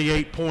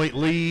 28-point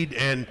lead,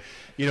 and,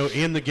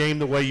 end the game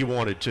the way you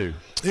wanted to.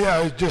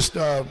 Yeah, it just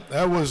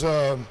that was,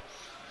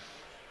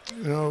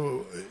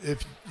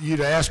 if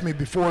you'd asked me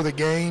before the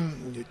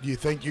game, do you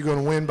think you're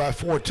going to win by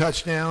 4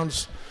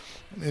 touchdowns?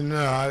 And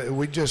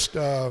we just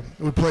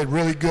we played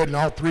really good in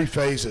all 3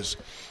 phases.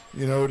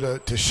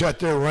 To shut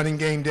their running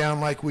game down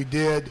like we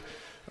did,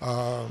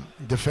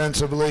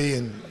 defensively,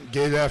 and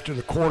get after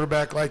the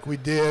quarterback like we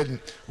did. And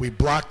we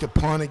blocked the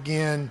punt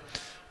again.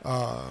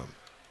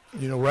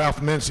 Ralph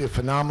Mincy, a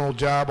phenomenal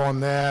job on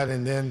that.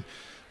 And then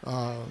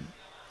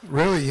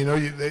really,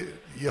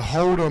 you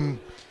hold them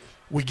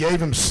we gave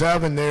them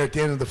 7 there at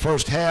the end of the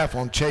first half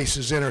on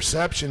Chase's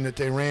interception that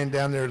they ran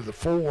down there to the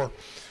 4.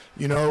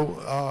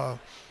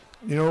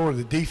 Or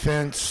the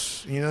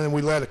defense, and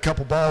we let a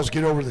couple balls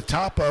get over the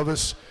top of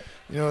us.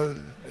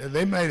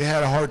 They may have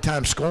had a hard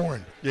time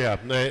scoring. Yeah,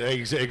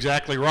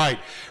 exactly right.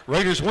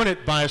 Raiders win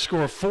it by a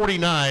score of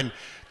 49-21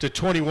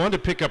 to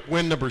pick up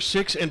win number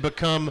 6 and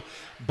become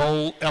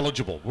bowl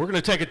eligible. We're going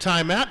to take a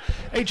timeout.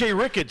 A.J.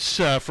 Ricketts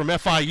from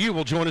FIU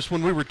will join us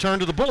when we return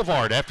to the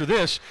Boulevard after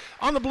this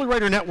on the Blue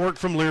Raider Network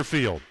from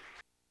Learfield.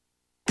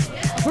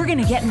 We're going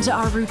to get into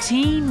our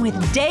routine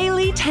with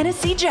Daily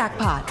Tennessee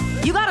Jackpot.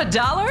 You got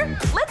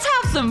 $1? Let's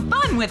have some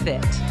fun with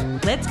it.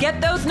 Let's get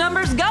those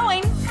numbers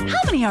going. How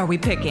many are we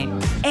picking?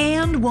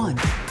 And 1,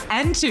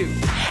 and 2,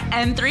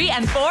 and 3,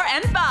 and 4,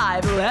 and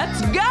 5.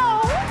 Let's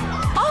go.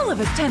 All of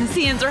us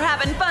Tennesseans are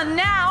having fun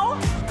now.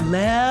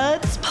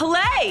 Let's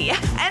play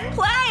and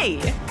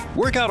play.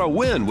 Work out a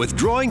win with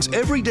drawings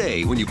every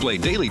day when you play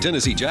Daily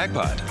Tennessee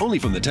Jackpot. Only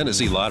from the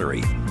Tennessee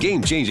Lottery.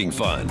 Game-changing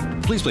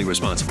fun. Please play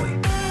responsibly.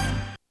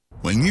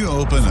 When you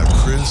open a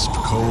crisp,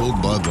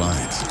 cold Bud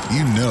Light,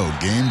 you know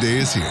game day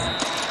is here.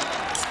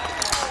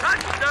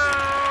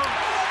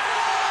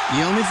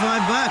 You owe me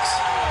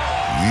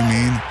 $5. We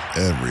mean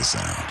every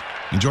sound.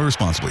 Enjoy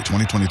responsibly.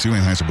 2022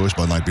 Anheuser-Busch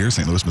Bud Light Beer,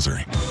 St. Louis,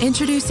 Missouri.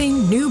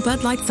 Introducing new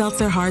Bud Light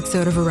Seltzer Hard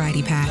Soda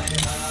Variety Pack.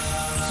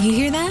 You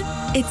hear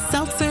that? It's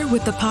seltzer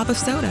with the pop of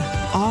soda,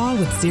 all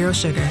with 0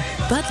 sugar.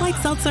 Bud Light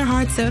Seltzer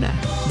Hard Soda,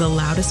 the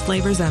loudest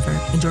flavors ever.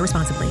 Enjoy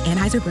responsibly.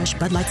 Anheuser-Busch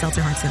Bud Light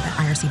Seltzer Hard Soda,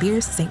 IRC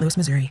Beers, St. Louis,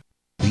 Missouri.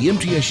 The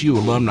MTSU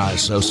Alumni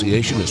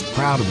Association is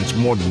proud of its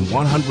more than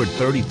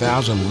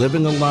 130,000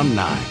 living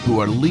alumni who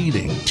are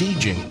leading,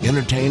 teaching,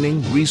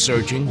 entertaining,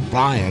 researching,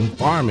 flying,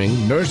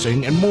 farming,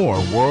 nursing, and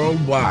more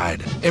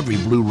worldwide. Every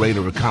Blue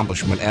Raider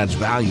accomplishment adds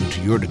value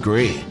to your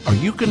degree. Are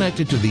you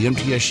connected to the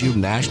MTSU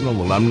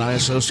National Alumni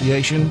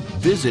Association?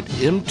 Visit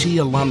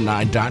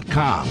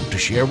mtalumni.com to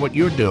share what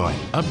you're doing,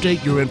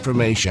 update your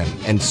information,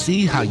 and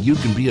see how you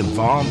can be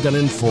involved and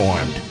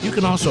informed. You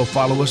can also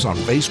follow us on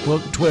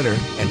Facebook, Twitter,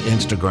 and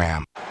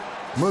Instagram.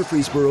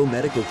 Murfreesboro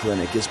Medical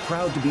Clinic is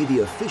proud to be the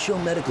official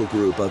medical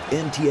group of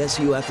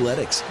MTSU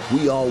Athletics.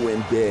 We all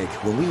win big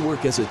when we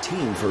work as a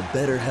team for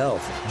better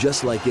health.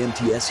 Just like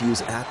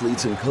MTSU's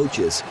athletes and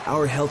coaches,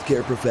 our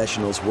healthcare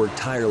professionals work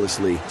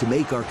tirelessly to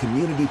make our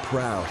community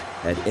proud.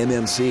 At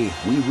MMC,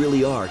 we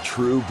really are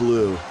true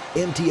blue.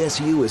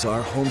 MTSU is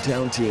our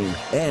hometown team,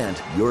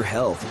 and your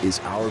health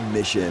is our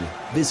mission.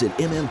 Visit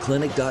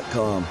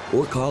mmclinic.com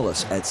or call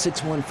us at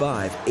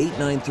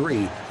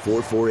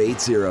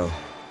 615-893-4480.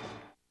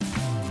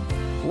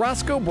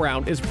 Roscoe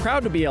Brown is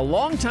proud to be a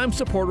longtime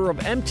supporter of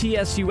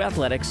MTSU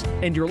Athletics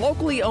and your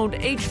locally owned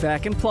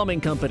HVAC and plumbing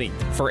company.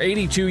 For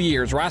 82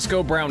 years,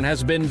 Roscoe Brown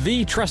has been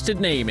the trusted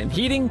name in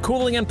heating,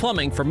 cooling, and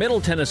plumbing for Middle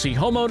Tennessee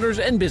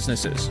homeowners and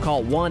businesses.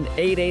 Call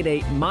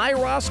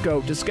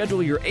 1-888-MY-ROSCOE to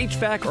schedule your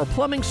HVAC or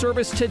plumbing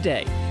service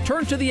today.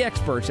 Turn to the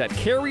experts at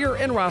Carrier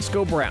and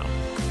Roscoe Brown.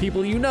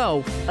 People you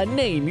know, a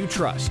name you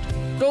trust.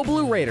 Go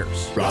Blue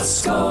Raiders.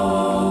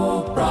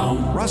 Roscoe Brown.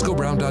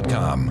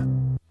 RoscoeBrown.com.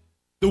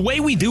 The way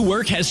we do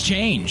work has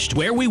changed.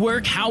 Where we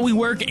work, how we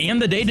work,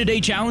 and the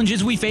day-to-day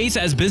challenges we face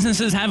as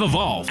businesses have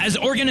evolved. As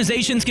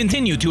organizations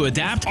continue to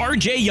adapt,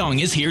 RJ Young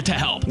is here to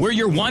help. We're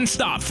your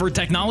one-stop for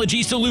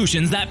technology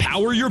solutions that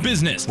power your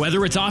business.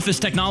 Whether it's office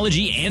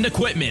technology and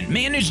equipment,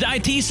 managed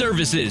IT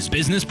services,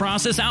 business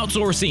process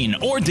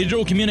outsourcing, or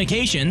digital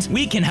communications,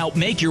 we can help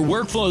make your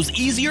workflows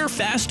easier,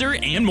 faster,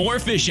 and more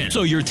efficient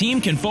so your team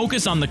can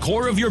focus on the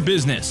core of your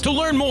business. To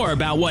learn more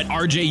about what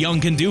RJ Young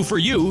can do for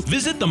you,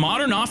 visit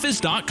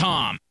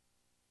themodernoffice.com.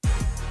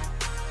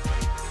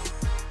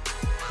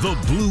 The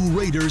Blue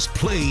Raiders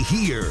play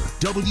here.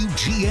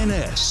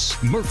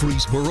 WGNS,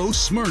 Murfreesboro,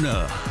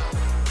 Smyrna.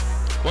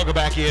 Welcome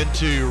back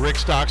into Rick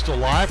Stockstill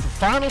Live for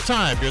final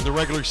time during the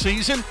regular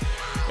season.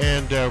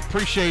 And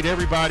appreciate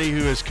everybody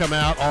who has come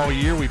out all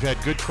year. We've had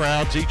good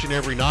crowds each and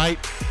every night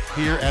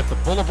here at the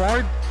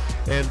Boulevard.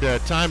 And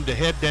time to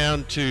head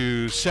down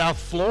to South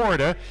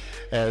Florida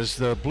as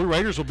the Blue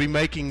Raiders will be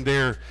making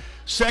their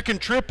second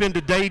trip into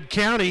Dade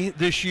County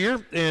this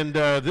year, and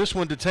this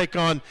one to take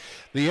on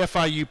the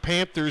FIU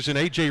Panthers. And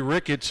A.J.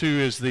 Ricketts, who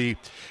is the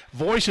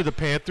voice of the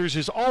Panthers,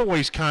 is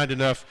always kind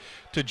enough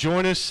to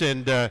join us.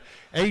 And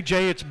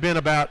A.J., it's been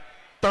about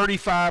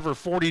 35 or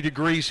 40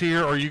 degrees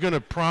here. Are you going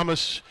to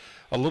promise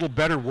a little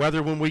better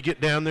weather when we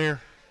get down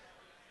there?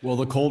 Well,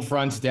 the cold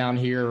fronts down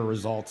here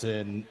result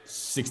in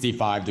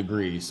 65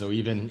 degrees. So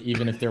even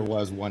if there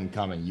was one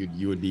coming,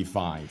 you would be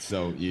fine.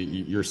 So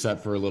you're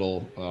set for a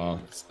little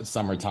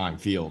summertime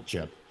feel,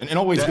 Chip. And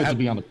always good to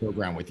be on the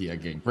program with you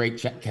again.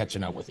 Great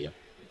catching up with you.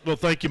 Well,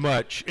 thank you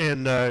much.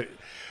 And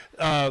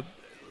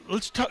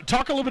let's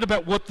talk a little bit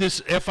about what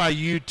this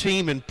FIU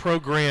team and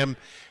program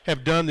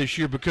have done this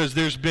year, because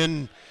there's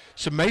been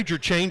some major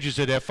changes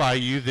at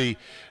FIU. The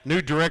new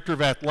director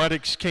of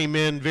athletics came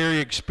in, very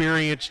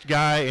experienced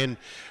guy, and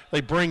they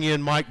bring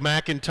in Mike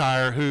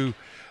McIntyre, who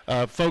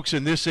folks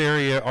in this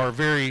area are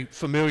very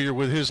familiar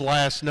with his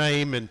last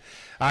name. And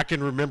I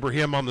can remember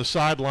him on the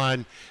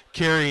sideline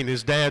carrying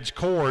his dad's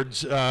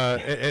cords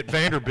at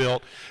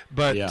Vanderbilt.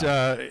 But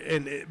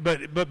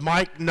but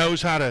Mike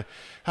knows how to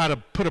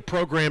put a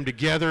program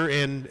together,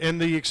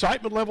 and the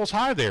excitement level's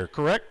high there.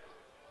 Correct?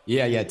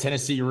 Yeah,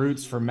 Tennessee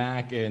roots for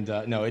Mac, and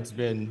no, it's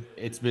been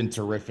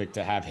terrific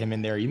to have him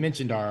in there. You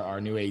mentioned our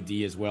new AD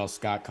as well,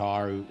 Scott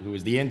Carr, who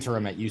was the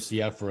interim at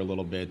UCF for a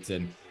little bit,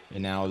 and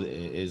now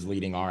is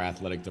leading our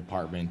athletic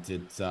department.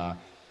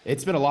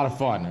 It's been a lot of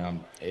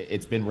fun.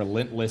 It's been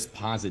relentless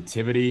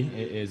positivity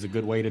is a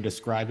good way to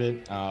describe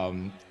it.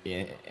 And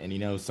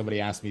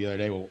somebody asked me the other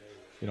day, well,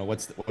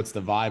 what's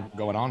the vibe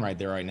going on right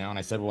there right now? And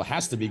I said, well, it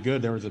has to be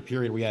good. There was a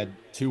period we had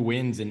 2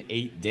 wins in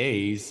 8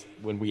 days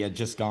when we had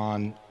just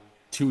gone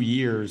 2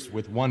 years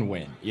with 1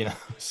 win,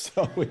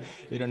 so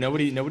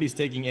nobody's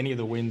taking any of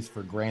the wins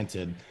for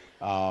granted.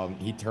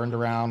 He turned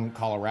around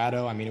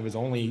Colorado. I mean, it was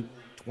only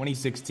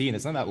 2016.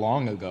 It's not that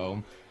long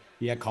ago.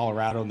 He had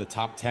Colorado in the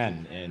top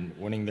 10 and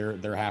winning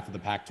their half of the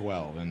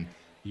Pac-12, and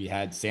he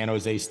had San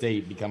Jose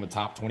State become a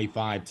top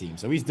 25 team.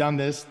 So he's done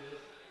this,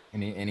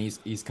 and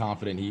he's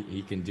confident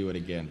he can do it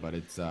again. But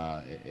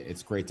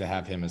it's great to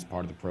have him as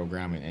part of the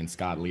program and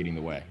Scott leading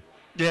the way.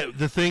 Yeah,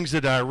 the things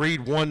that I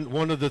read,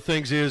 one of the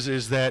things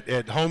is that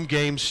at home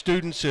games,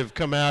 students have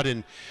come out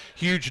in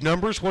huge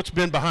numbers. What's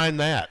been behind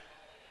that?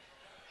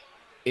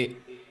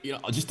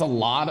 Just a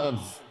lot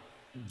of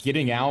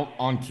getting out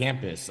on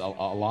campus, a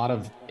lot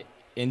of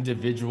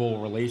individual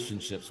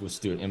relationships with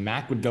students. And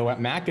Mac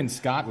and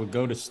Scott would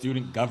go to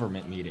student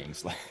government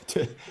meetings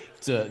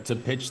to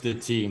pitch the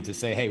team, to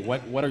say, hey,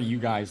 what are you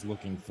guys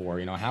looking for?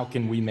 How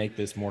can we make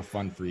this more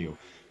fun for you?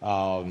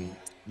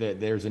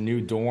 There's a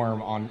new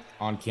dorm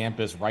on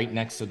campus right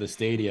next to the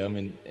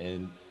stadium,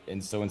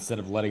 and so instead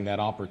of letting that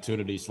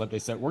opportunity slip, they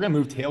said, we're going to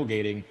move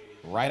tailgating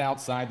right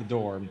outside the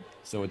dorm,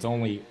 so it's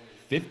only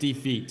 50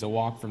 feet to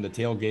walk from the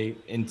tailgate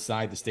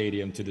inside the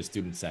stadium to the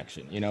student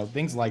section,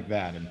 things like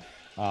that. And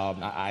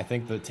I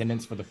think the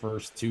attendance for the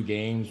first 2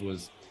 games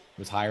was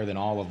higher than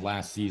all of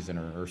last season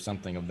or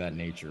something of that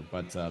nature.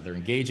 But they're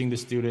engaging the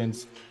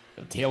students.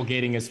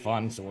 Tailgating is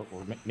fun, so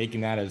we're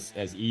making that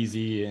as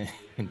easy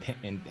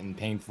and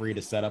pain-free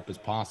to set up as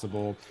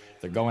possible.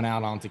 They're going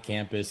out onto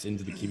campus,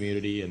 into the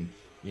community, and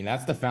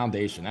that's the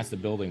foundation. That's the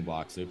building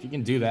block. So if you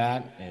can do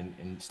that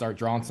and start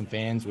drawing some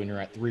fans when you're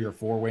at 3 or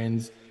 4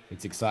 wins,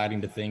 it's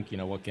exciting to think,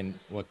 what can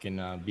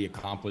be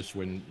accomplished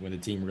when the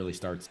team really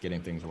starts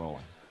getting things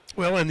rolling.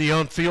 Well, and the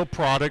on-field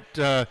product,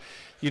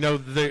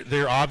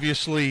 they're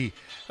obviously,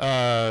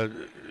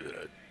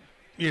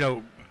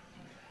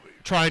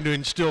 trying to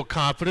instill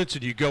confidence,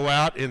 and you go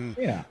out in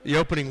the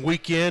opening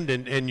weekend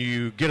and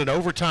you get an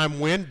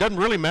overtime win. Doesn't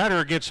really matter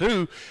against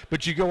who,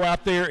 but you go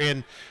out there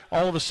and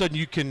all of a sudden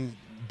you can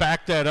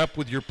back that up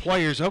with your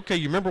players. Okay,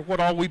 you remember what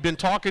all we've been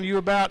talking to you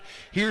about?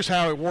 Here's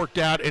how it worked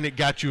out, and it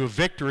got you a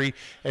victory,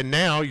 and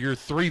now you're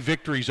 3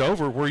 victories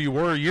over where you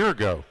were a year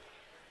ago.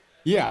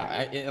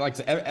 Yeah, like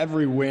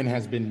every win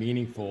has been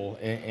meaningful,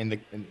 and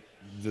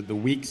the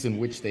weeks in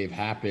which they've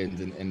happened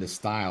and the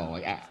style.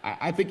 Like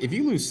I think if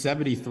you lose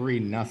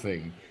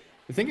 73-0,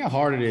 think how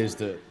hard it is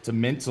to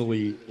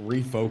mentally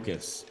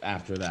refocus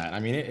after that. I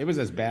mean, it was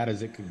as bad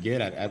as it could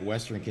get at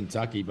Western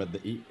Kentucky, but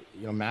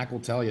Mac will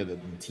tell you that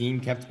the team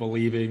kept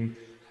believing,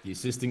 the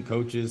assistant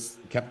coaches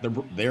kept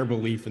their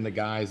belief in the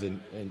guys,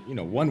 and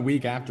 1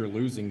 week after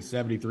losing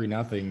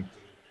 73-0,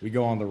 we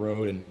go on the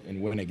road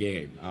and win a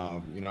game.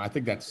 I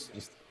think that's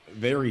just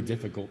very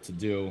difficult to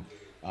do.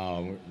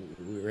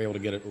 We were able to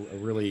get a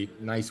really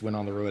nice win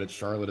on the road at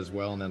Charlotte as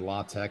well, and then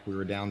La Tech, we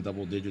were down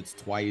double digits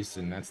twice,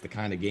 and that's the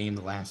kind of game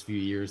the last few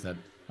years that,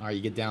 all right,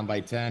 you get down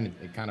by 10,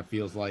 it kind of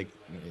feels like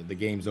the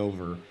game's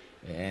over,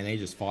 and they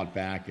just fought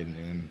back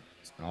and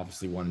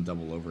obviously won in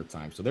double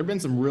overtime. So there have been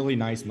some really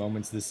nice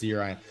moments this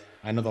year.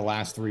 I know the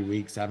last 3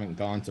 weeks haven't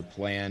gone to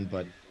plan,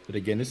 but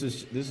again, this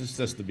is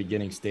just the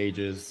beginning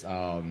stages,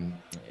 and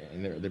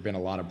there have been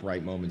a lot of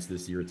bright moments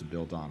this year to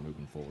build on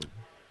moving forward.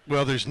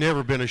 Well, there's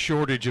never been a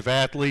shortage of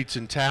athletes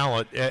and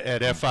talent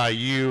at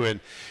FIU,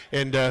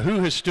 and who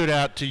has stood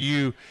out to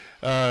you?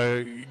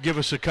 Give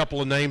us a couple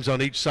of names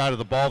on each side of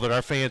the ball that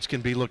our fans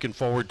can be looking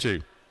forward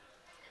to.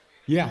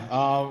 Yeah,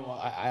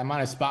 I might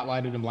have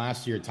spotlighted him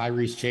last year,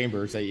 Tyrese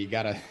Chambers. You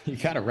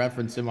gotta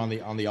reference him on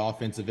the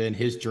offensive end.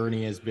 His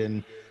journey has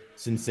been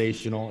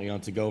sensational.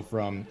 To go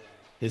from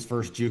his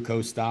first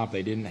JUCO stop,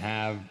 they didn't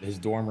have his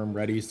dorm room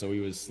ready, so he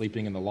was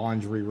sleeping in the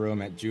laundry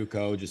room at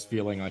JUCO, just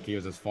feeling like he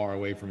was as far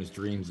away from his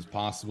dreams as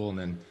possible. And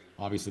then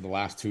obviously the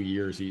last 2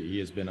 years, he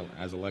has been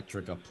as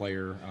electric a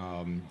player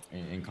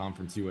in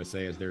Conference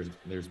USA as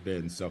there's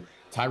been. So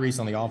Tyrese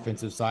on the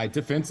offensive side.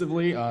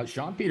 Defensively,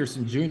 Sean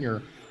Peterson Jr.,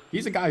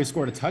 he's a guy who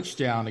scored a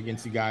touchdown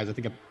against you guys, I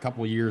think a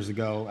couple of years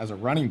ago as a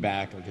running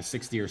back, like a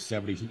 60 or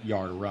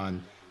 70-yard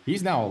run.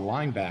 He's now a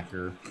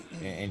linebacker,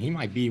 and he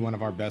might be one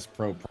of our best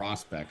pro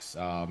prospects.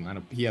 I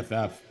know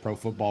PFF, Pro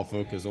Football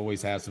Focus,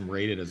 always has him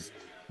rated as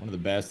one of the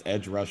best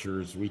edge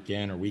rushers week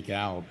in or week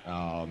out.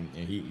 And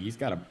he's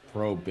got a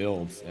pro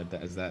build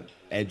as that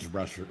edge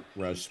rush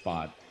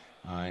spot.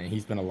 And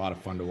he's been a lot of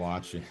fun to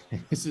watch.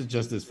 This is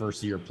just his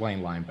first year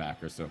playing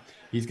linebacker, so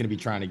he's going to be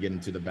trying to get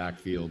into the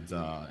backfield,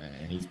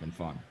 and he's been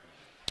fun.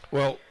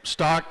 Well,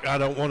 Stock, I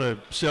don't want to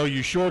sell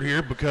you short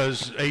here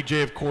because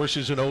A.J., of course,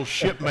 is an old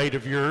shipmate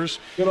of yours.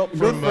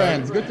 Good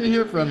friends. Good to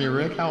hear from you,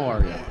 Rick. How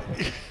are you?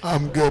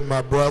 I'm good,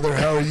 my brother.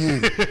 How are you?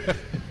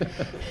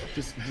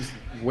 just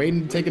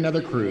waiting to take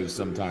another cruise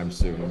sometime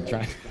soon. I'm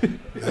trying.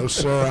 No,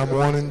 sir. I'm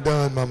one and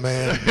done, my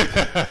man.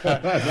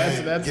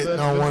 that's getting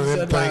on one of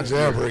them things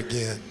ever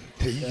again.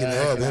 You can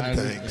have them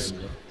things.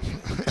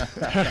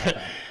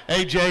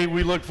 AJ,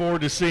 we look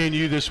forward to seeing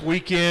you this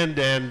weekend,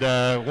 and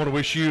want to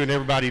wish you and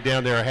everybody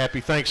down there a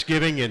happy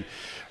Thanksgiving and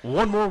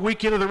one more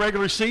weekend of the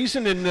regular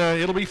season, and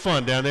it'll be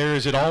fun down there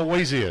as it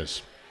always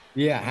is.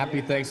 Yeah,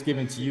 happy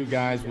Thanksgiving to you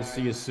guys. We'll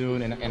see you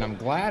soon, and I'm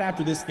glad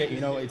after this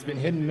game. It's been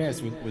hit and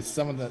miss with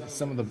some of the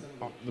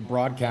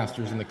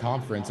broadcasters in the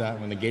conference.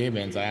 When the game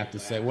ends, I have to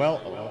say,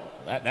 well,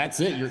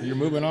 that's it. You're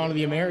moving on to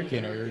the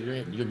American, or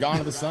you're gone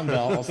to the Sun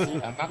Belt. I'll see.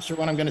 I'm not sure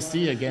when I'm going to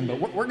see you again, but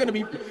you're going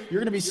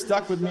to be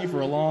stuck with me for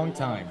a long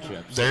time,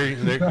 Chip.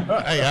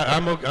 Hey,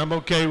 I'm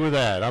okay with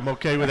that. I'm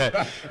okay with that.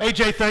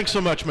 AJ, thanks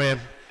so much, man.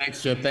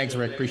 Thanks, Chip. Thanks,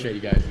 Rick. Appreciate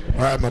you guys.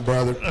 All right, my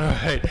brother.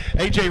 Hey,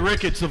 A.J.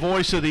 Ricketts, the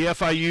voice of the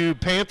FIU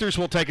Panthers.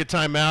 We'll take a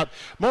timeout.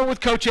 More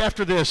with Coach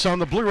after this on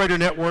the Blue Raider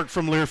Network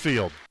from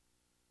Learfield.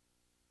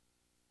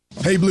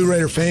 Hey Blue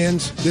Raider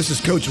fans, this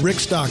is Coach Rick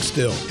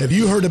Stockstill. Have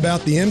you heard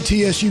about the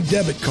MTSU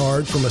debit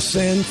card from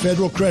Ascend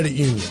Federal Credit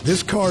Union?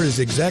 This card is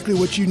exactly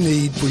what you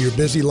need for your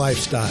busy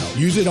lifestyle.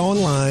 Use it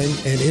online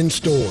and in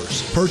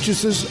stores.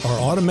 Purchases are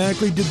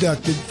automatically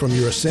deducted from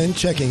your Ascend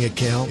checking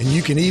account, and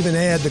you can even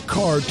add the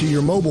card to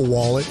your mobile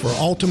wallet for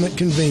ultimate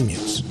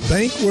convenience.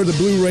 Bank where the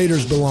Blue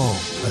Raiders belong.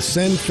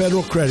 Ascend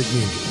Federal Credit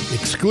Union,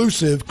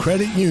 exclusive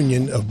credit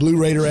union of Blue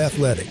Raider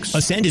Athletics.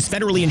 Ascend is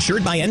federally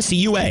insured by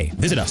NCUA.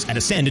 Visit us at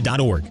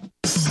ascend.org.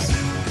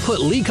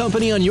 Put Lee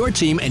Company on your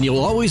team and you'll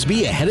always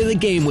be ahead of the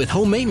game with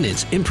home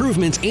maintenance,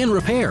 improvements, and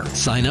repair.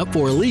 Sign up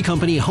for a Lee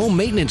Company home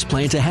maintenance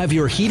plan to have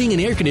your heating and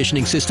air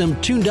conditioning system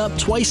tuned up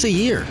twice a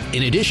year.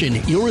 In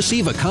addition, you'll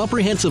receive a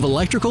comprehensive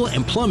electrical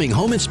and plumbing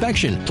home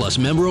inspection, plus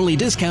member-only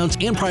discounts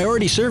and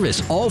priority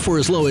service, all for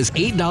as low as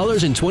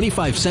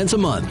 $8.25 a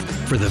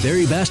month. For the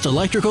very best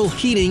electrical,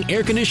 heating,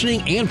 air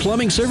conditioning, and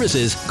plumbing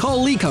services,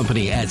 call Lee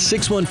Company at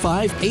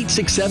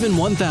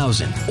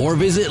 615-867-1000 or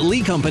visit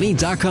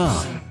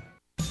leecompany.com.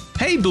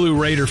 Hey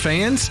Blue Raider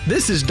fans,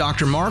 this is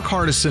Dr. Mark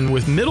Hardison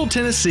with Middle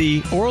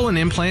Tennessee Oral and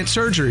Implant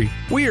Surgery.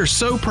 We are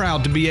so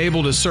proud to be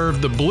able to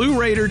serve the Blue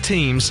Raider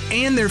teams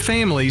and their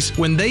families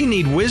when they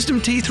need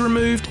wisdom teeth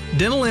removed,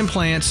 dental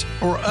implants,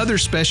 or other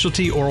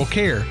specialty oral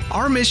care.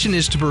 Our mission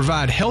is to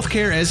provide health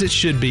care as it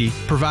should be,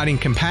 providing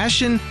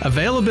compassion,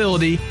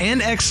 availability,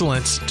 and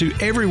excellence to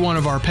every one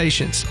of our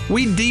patients.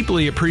 We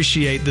deeply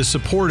appreciate the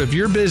support of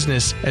your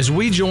business as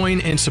we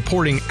join in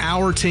supporting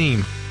our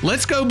team.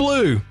 Let's go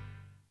Blue!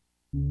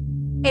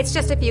 It's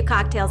just a few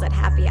cocktails at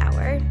happy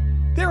hour.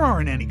 There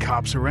aren't any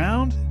cops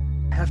around.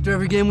 After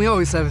every game, we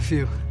always have a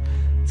few.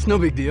 It's no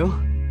big deal.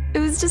 It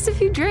was just a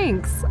few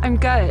drinks. I'm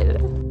good.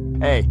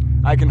 Hey,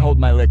 I can hold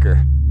my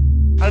liquor.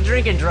 I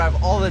drink and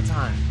drive all the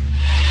time.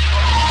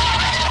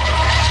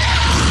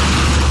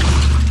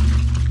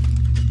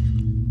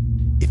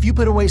 If you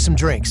put away some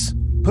drinks,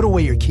 put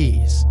away your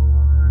keys.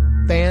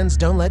 Fans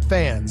don't let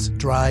fans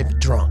drive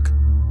drunk.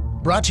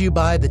 Brought to you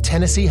by the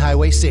Tennessee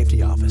Highway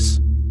Safety Office.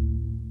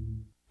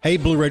 Hey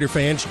Blue Raider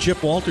fans,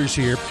 Chip Walters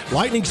here.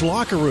 Lightning's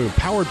Locker Room,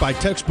 powered by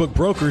Textbook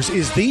Brokers,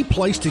 is the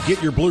place to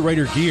get your Blue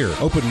Raider gear.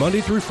 Open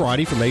Monday through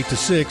Friday from 8 to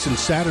 6 and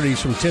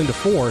Saturdays from 10 to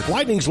 4.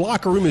 Lightning's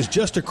Locker Room is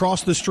just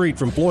across the street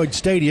from Floyd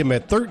Stadium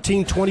at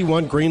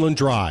 1321 Greenland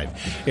Drive.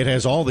 It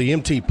has all the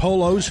MT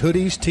polos,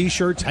 hoodies,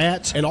 t-shirts,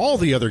 hats, and all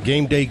the other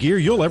game day gear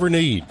you'll ever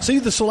need. See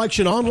the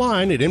selection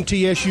online at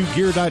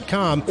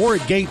mtsugear.com or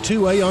at Gate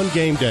 2A on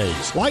game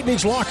days.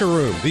 Lightning's Locker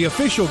Room, the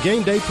official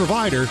game day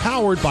provider,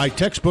 powered by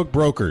Textbook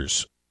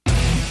Brokers.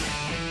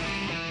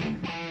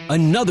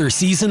 Another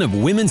season of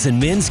women's and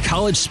men's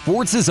college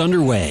sports is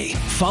underway.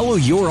 Follow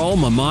your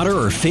alma mater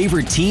or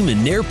favorite team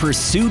in their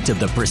pursuit of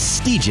the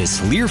prestigious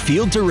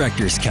Learfield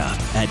Directors Cup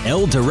at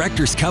L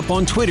Directors Cup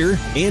on Twitter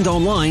and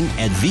online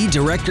at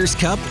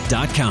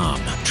thedirectorscup.com.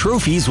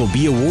 Trophies will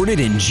be awarded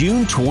in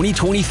June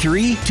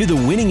 2023 to the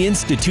winning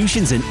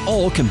institutions in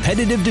all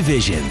competitive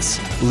divisions.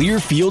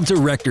 Learfield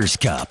Directors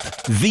Cup,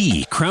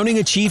 the crowning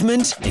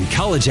achievement in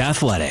college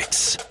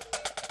athletics.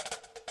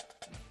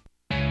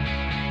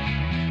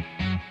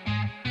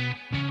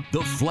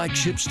 The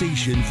flagship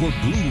station for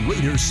Blue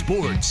Raider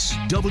sports,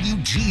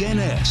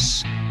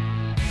 WGNS.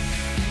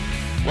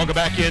 Welcome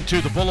back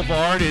into the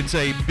Boulevard. It's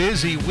a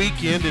busy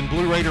weekend in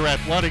Blue Raider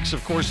athletics.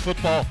 Of course,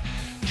 football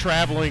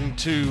traveling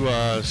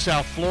to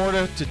South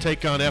Florida to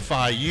take on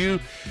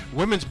FIU.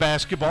 Women's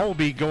basketball will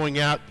be going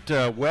out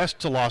west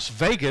to Las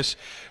Vegas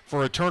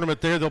for a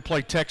tournament there. They'll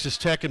play Texas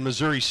Tech and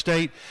Missouri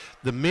State.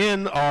 The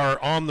men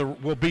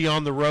will be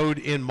on the road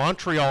in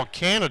Montreal,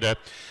 Canada,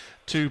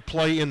 to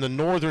play in the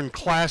Northern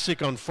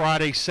Classic on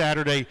Friday,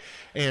 Saturday,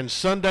 and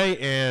Sunday.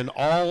 And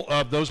all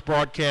of those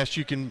broadcasts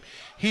you can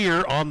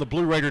here on the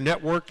Blue Raider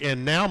Network,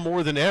 and now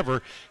more than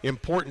ever,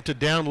 important to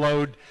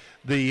download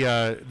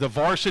the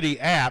Varsity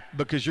app,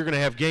 because you're going to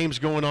have games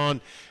going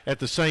on at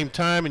the same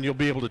time, and you'll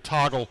be able to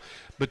toggle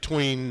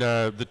between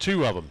the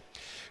two of them.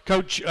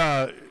 Coach,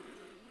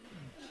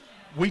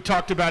 we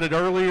talked about it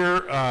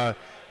earlier.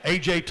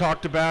 AJ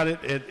talked about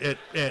it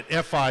at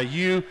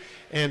FIU,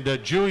 and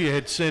Julia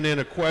had sent in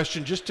a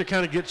question just to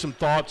kind of get some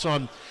thoughts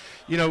on,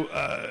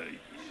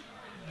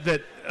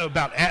 that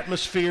about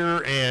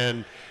atmosphere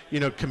and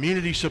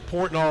community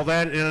support and all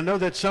that. And I know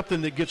that's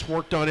something that gets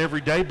worked on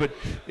every day, but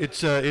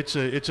it's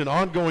an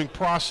ongoing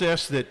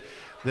process that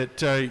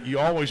you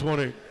always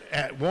want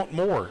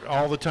more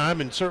all the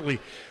time, and certainly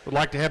would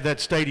like to have that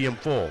stadium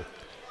full.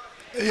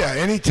 Yeah,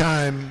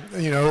 anytime,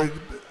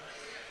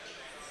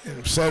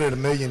 I've said it a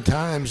million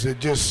times, that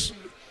just,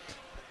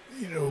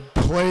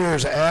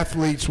 players,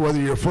 athletes, whether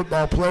you're a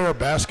football player,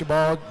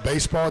 basketball,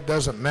 baseball, it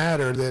doesn't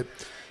matter, that,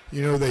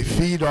 they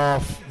feed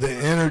off the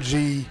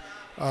energy,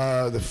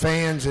 the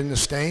fans in the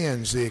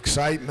stands, the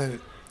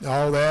excitement,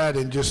 all that,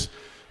 and just,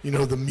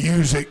 the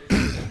music,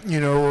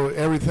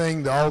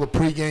 everything, all the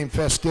pregame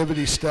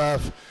festivity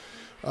stuff.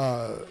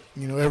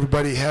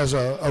 Everybody has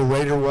a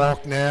Raider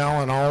walk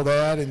now and all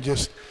that, and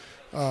just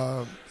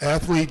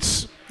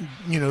athletes,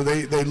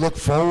 they look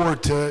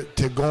forward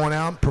to going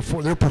out and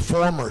perform. They're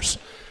performers,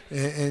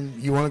 and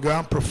you want to go out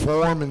and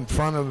perform in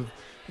front of,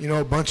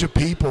 a bunch of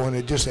people, and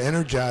it just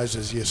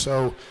energizes you.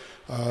 So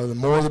the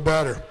more the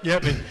better.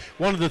 Yep, and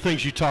one of the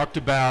things you talked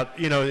about,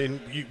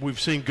 we've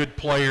seen good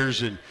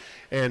players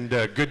and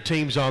good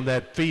teams on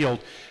that field,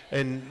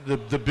 and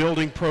the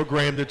building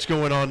program that's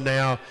going on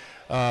now.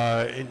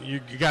 And you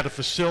got a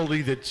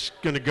facility that's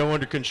going to go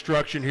under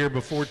construction here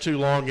before too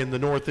long in the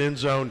north end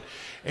zone.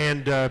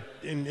 And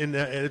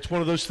it's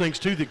one of those things,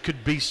 too, that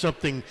could be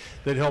something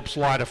that helps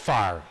light a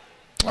fire.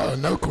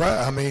 No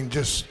question.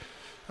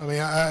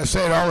 I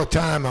say it all the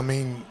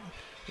time.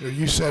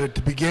 You said at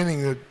the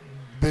beginning that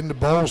been to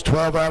bowls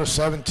 12 out of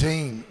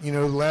 17.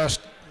 The last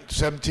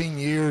 17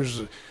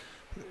 years,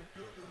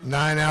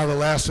 9 out of the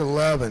last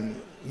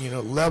 11,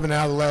 11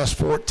 out of the last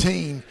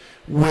 14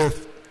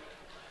 with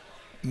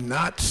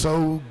not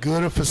so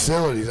good of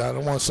facilities. I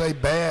don't want to say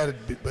bad,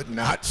 but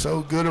not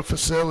so good of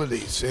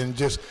facilities. And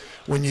just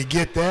when you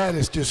get that,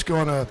 it's just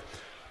going to,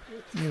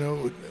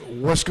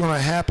 what's going to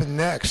happen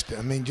next?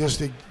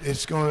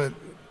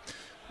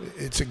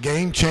 It's a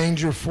game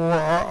changer for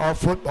our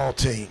football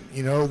team,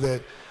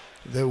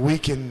 that we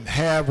can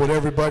have what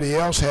everybody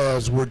else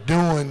has. We're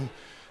doing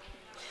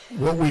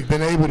what we've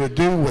been able to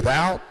do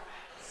without.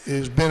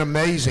 Has been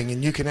amazing,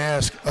 and you can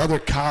ask other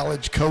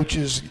college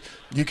coaches,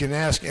 you can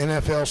ask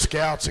NFL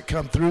scouts that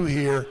come through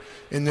here,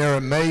 and they're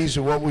amazed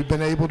at what we've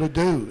been able to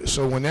do.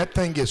 So when that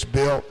thing gets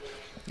built,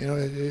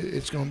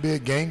 it's going to be a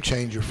game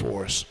changer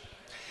for us.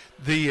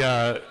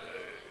 I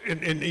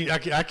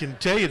can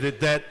tell you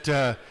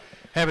that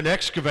having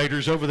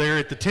excavators over there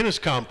at the tennis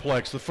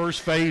complex, the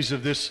first phase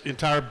of this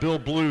entire Bill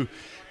Blue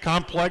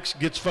complex,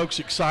 gets folks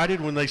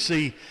excited when they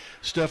see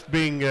stuff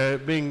being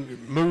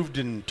moved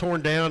and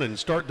torn down and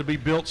starting to be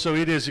built, so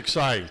it is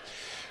exciting.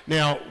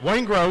 Now,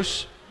 Wayne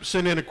Gross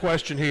sent in a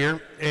question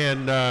here,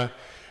 and I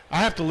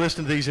have to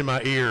listen to these in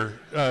my ear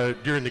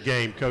during the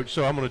game, Coach,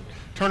 so I'm going to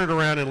turn it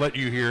around and let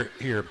you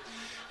hear.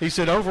 He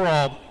said,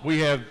 overall, we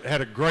have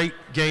had a great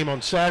game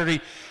on Saturday.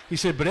 He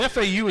said, but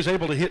FAU was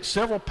able to hit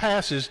several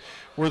passes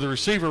where the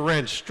receiver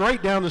ran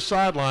straight down the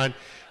sideline.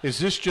 Is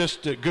this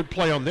just a good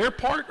play on their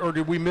part, or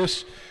did we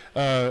miss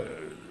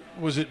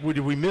did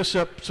we miss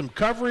up some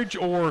coverage,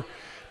 or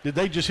did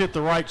they just hit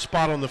the right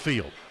spot on the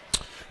field?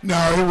 No,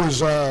 it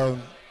was,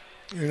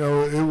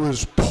 it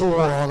was poor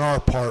on our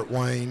part,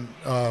 Wayne.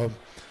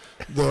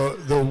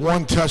 The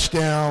one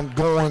touchdown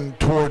going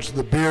towards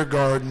the beer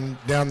garden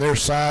down their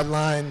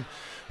sideline,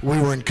 we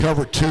were in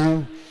cover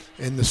 2,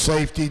 and the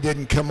safety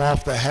didn't come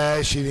off the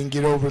hash. He didn't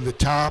get over the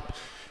top,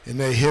 and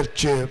they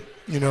hit you,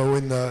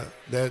 in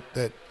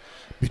that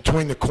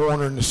between the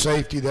corner and the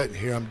safety. That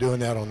here, I'm doing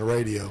that on the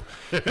radio,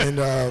 and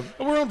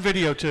we're on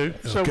video too,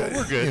 so okay,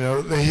 we're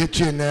good. They hit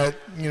you in that,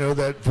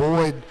 that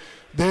void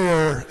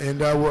there,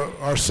 and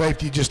our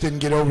safety just didn't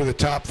get over the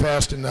top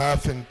fast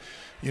enough, and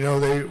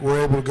they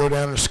were able to go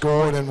down and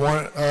score. And then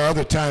one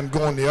other time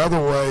going the other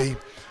way,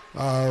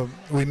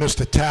 we missed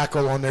a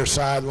tackle on their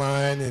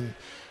sideline, and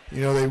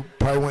they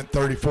probably went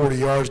 30, 40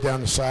 yards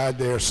down the side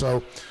there.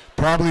 So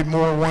probably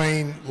more,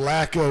 Wayne,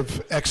 lack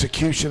of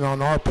execution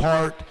on our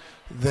part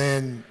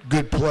than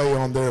good play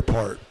on their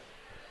part.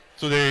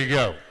 So there you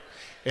go.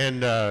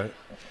 And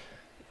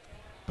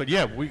but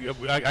yeah,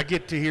 I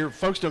get to hear,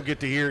 folks don't get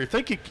to hear. If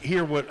they could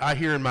hear what I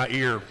hear in my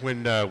ear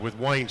when with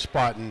Wayne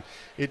spotting,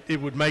 it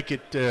would make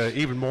it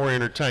even more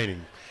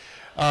entertaining.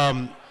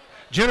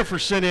 Jennifer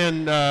sent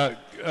in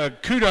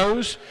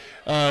kudos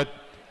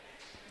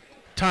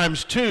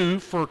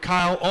 ×2 for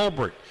Kyle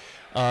Ulbrich.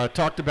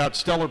 Talked about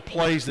stellar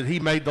plays that he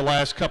made the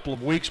last couple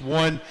of weeks.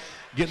 One,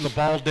 getting the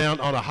ball down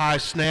on a high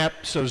snap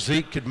so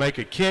Zeke could make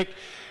a kick.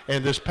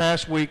 And this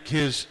past week,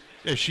 as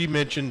she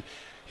mentioned,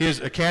 his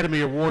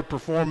Academy Award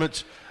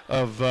performance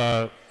of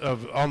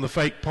on the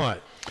fake punt.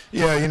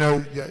 Yeah,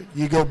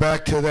 you go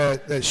back to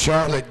that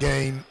Charlotte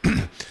game,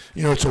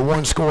 it's a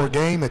one-score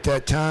game at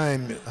that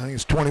time. I think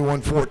it's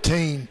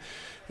 21-14,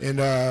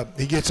 and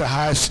he gets a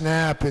high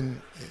snap,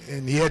 and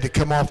he had to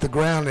come off the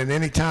ground, and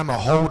anytime a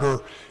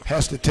holder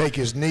has to take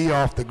his knee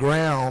off the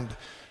ground,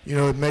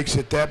 it makes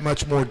it that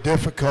much more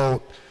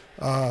difficult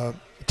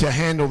to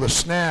handle the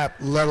snap,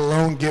 let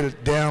alone get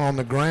it down on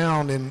the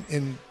ground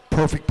in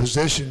perfect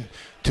position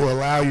to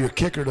allow your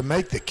kicker to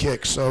make the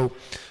kick. So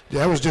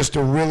that was just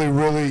a really,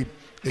 really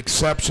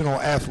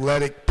exceptional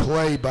athletic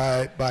play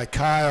by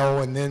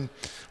Kyle. And then,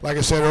 like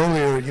I said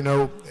earlier,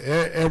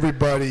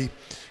 everybody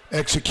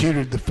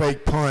executed the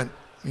fake punt,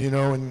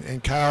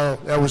 and Kyle,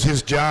 that was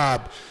his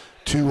job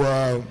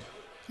to,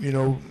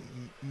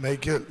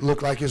 make it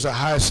look like it's a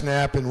high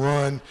snap and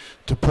run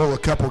to pull a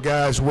couple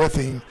guys with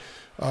him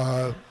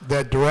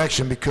that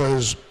direction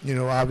because,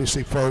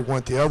 obviously Ferg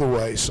went the other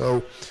way.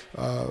 So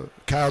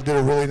Kyle did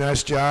a really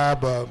nice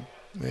job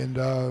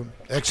and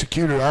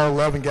executed. All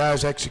 11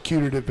 guys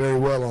executed it very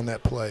well on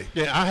that play.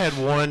 Yeah, I had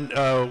one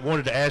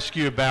wanted to ask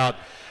you about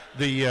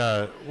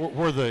the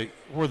where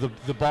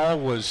the ball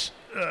was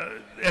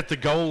at the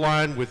goal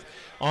line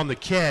on the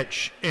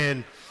catch,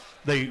 and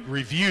they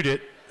reviewed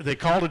it. They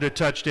called it a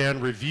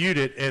touchdown, reviewed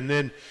it, and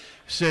then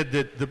said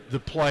that the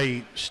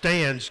play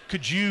stands.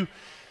 Could you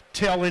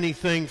tell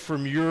anything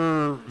from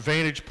your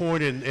vantage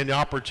point and the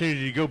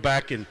opportunity to go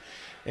back and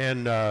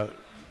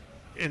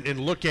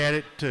look at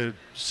it to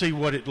see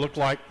what it looked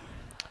like?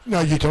 No,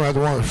 you're talking about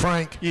the one with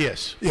Frank?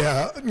 Yes.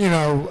 Yeah,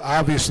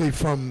 obviously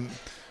from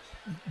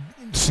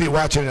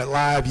watching it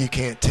live, you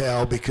can't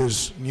tell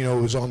because,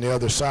 it was on the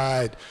other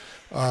side.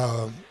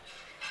 But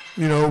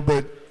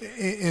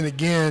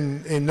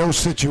again, in those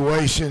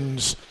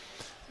situations,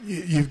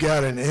 you've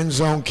got an end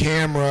zone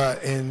camera,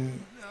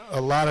 and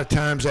a lot of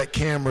times that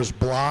camera's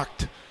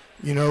blocked.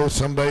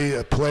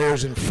 A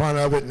player's in front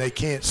of it and they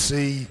can't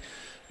see,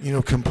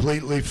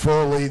 completely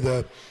fully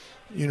the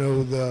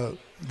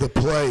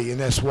play, and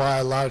that's why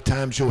a lot of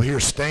times you'll hear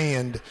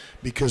stand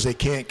because they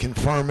can't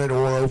confirm it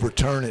or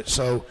overturn it.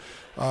 So,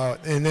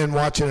 and then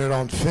watching it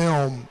on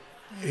film,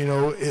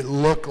 it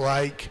looked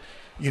like,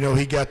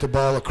 he got the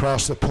ball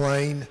across the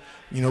plane,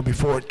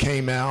 before it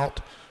came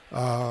out.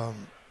 So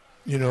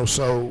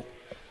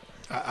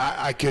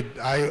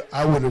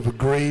I would have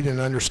agreed and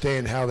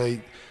understand how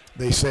they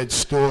said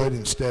stood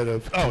instead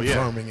of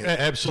confirming it.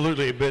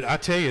 Absolutely. But I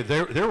tell you,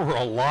 there were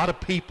a lot of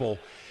people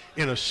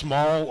in a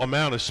small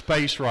amount of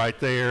space right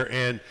there,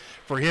 and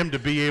for him to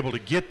be able to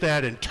get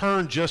that and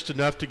turn just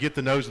enough to get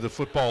the nose of the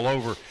football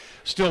over,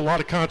 still a lot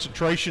of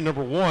concentration,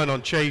 number one,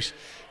 on Chase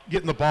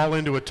getting the ball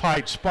into a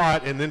tight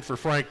spot, and then for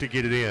Frank to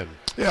get it in.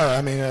 Yeah,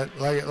 I mean,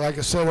 like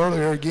I said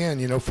earlier,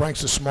 again,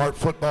 Frank's a smart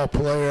football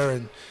player,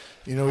 and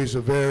he's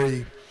a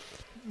very,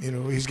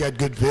 he's got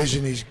good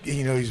vision. He's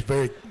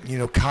very,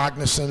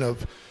 cognizant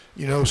of,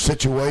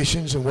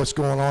 situations and what's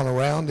going on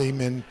around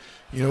him, and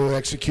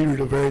executed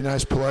a very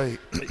nice play.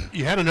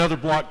 You had another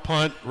block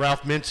punt.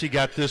 Ralph Mincy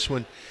got this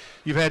one.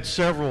 You've had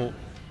several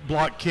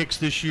block kicks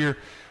this year.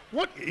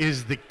 What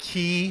is the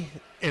key,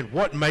 and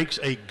what makes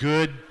a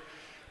good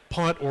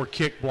punt or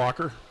kick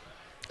blocker?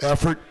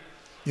 Effort.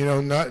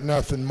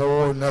 Nothing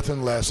more,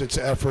 nothing less. It's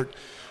effort.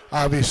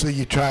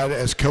 Obviously,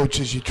 as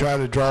coaches, you try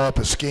to draw up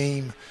a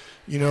scheme,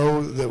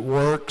 that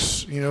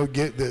works.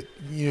 Get that.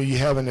 You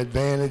have an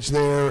advantage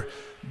there,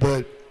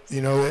 but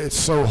it's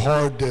so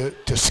hard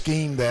to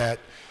scheme that,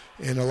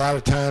 and a lot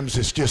of times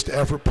it's just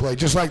effort play.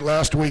 Just like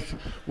last week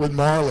with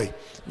Marley,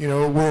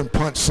 we're in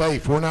punt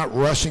safe. We're not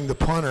rushing the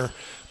punter,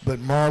 but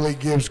Marley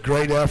gives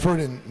great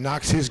effort and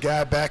knocks his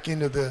guy back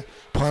into the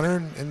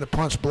punter, and the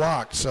punt's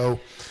blocked. So,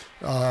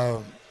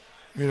 to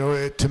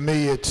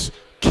me, it's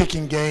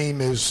kicking game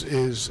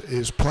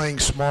is playing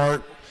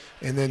smart,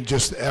 and then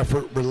just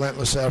effort,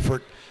 relentless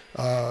effort,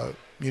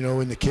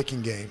 in the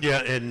kicking game.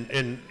 Yeah,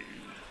 and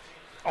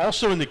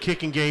also in the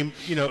kicking game,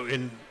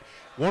 in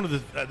one of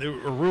a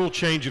rule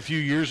change a few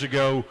years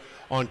ago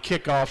on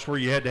kickoffs where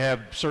you had to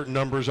have certain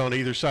numbers on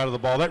either side of the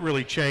ball. That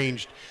really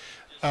changed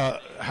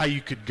how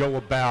you could go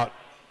about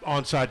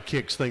onside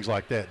kicks, things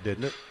like that,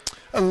 didn't it?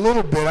 A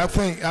little bit. I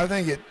think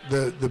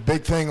the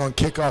big thing on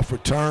kickoff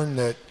return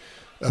that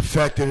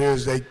affected it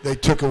is they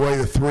took away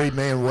the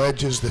 3-man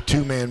wedges, the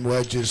 2-man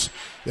wedges.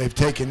 They've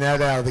taken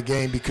that out of the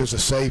game because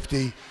of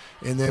safety.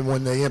 And then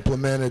when they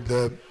implemented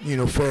the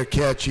fair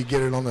catch, you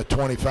get it on the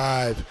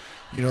 25.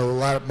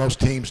 Most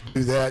teams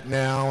do that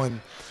now,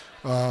 and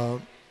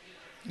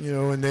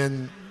and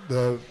then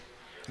the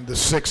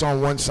 6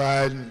 on one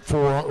side and 4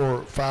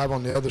 or 5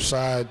 on the other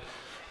side,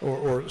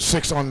 or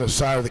 6 on the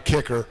side of the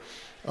kicker.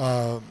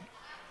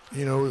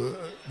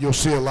 You'll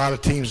see a lot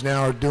of teams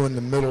now are doing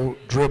the middle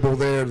dribble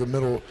there,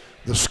 the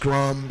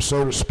scrum,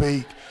 so to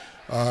speak,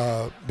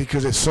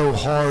 because it's so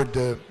hard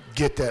to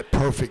get that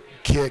perfect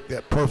kick,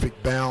 that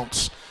perfect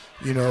bounce,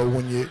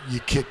 when you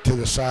kick to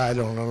the side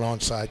on an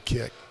onside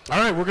kick. All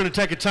right, we're going to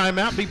take a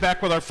timeout. Be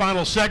back with our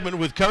final segment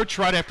with Coach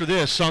right after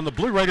this on the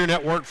Blue Raider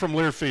Network from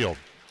Learfield.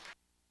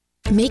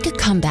 Make a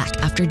comeback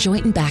after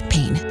joint and back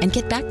pain and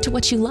get back to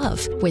what you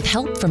love with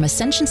help from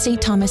Ascension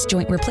St. Thomas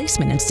Joint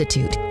Replacement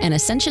Institute and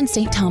Ascension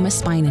St. Thomas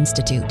Spine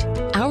Institute.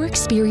 Our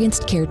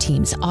experienced care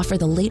teams offer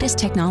the latest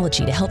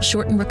technology to help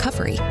shorten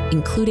recovery,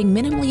 including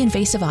minimally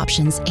invasive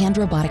options and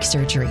robotic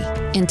surgery.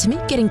 And to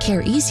make getting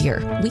care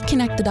easier, we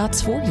connect the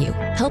dots for you,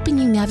 helping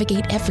you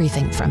navigate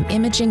everything from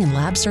imaging and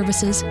lab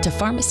services to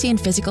pharmacy and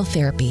physical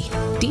therapy.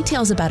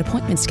 Details about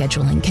appointment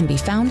scheduling can be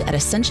found at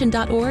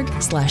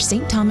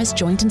ascension.org/St. Thomas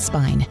Joint and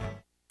Spine.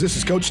 This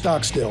is Coach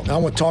Stockstill. I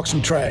want to talk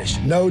some trash.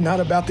 No,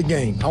 not about the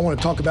game. I want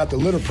to talk about the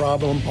litter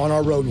problem on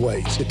our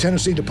roadways. The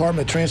Tennessee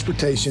Department of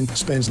Transportation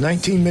spends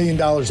 $19 million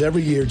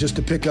every year just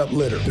to pick up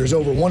litter. There's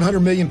over 100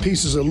 million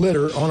pieces of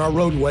litter on our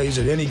roadways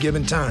at any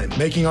given time,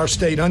 making our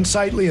state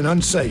unsightly and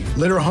unsafe.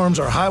 Litter harms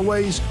our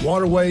highways,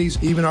 waterways,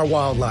 even our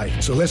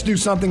wildlife. So let's do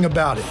something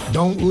about it.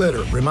 Don't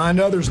litter. Remind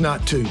others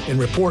not to,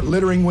 and report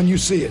littering when you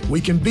see it. We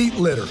can beat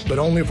litter, but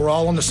only if we're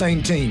all on the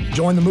same team.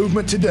 Join the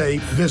movement today.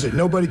 Visit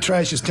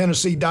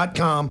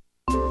NobodyTrashesTennessee.com.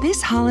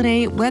 This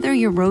holiday, whether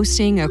you're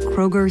roasting a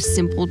Kroger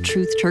Simple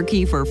Truth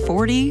turkey for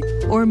 40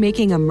 or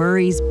making a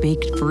Murray's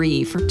Baked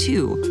Brie for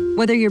 2,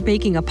 whether you're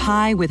baking a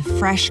pie with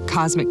fresh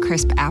Cosmic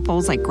Crisp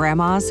apples like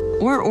Grandma's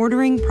or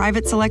ordering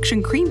private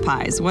selection cream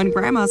pies when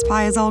Grandma's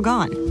pie is all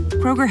gone,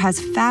 Kroger has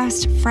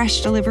fast,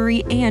 fresh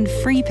delivery and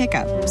free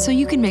pickup, so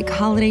you can make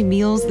holiday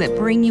meals that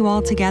bring you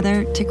all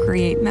together to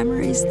create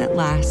memories that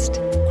last.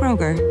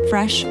 Kroger,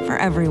 fresh for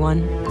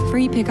everyone.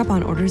 Free pickup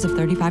on orders of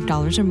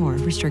 $35 or more.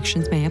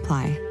 Restrictions may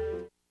apply.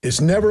 It's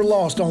never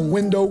lost on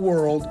Window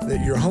World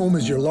that your home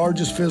is your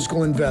largest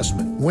physical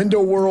investment.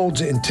 Window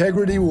World's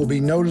integrity will be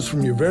noticed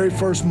from your very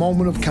first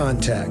moment of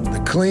contact.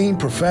 The clean,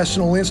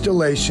 professional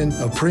installation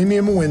of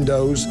premium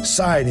windows,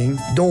 siding,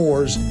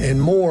 doors,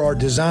 and more are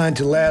designed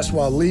to last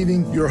while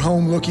leaving your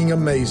home looking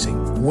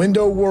amazing.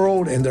 Window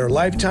World and their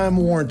lifetime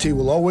warranty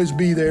will always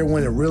be there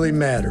when it really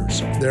matters.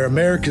 They're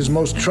America's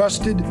most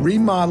trusted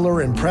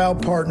remodeler and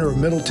proud partner of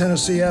Middle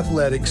Tennessee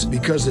Athletics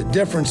because the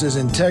difference is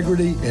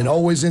integrity and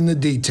always in the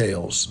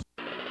details.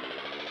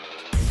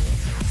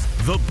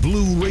 The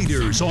Blue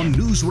Raiders on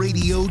News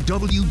Radio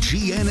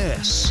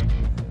WGNS.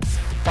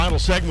 Final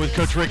segment with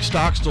Coach Rick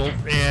Stockstill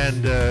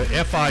and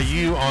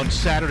FIU on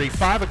Saturday,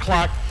 5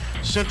 o'clock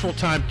Central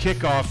Time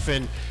kickoff.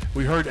 And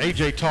we heard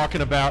AJ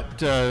talking about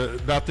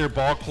their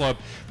ball club.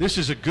 This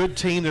is a good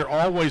team. They're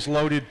always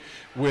loaded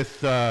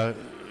with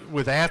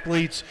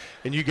athletes,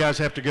 and you guys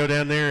have to go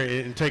down there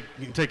and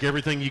take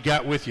everything you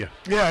got with you.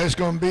 Yeah, it's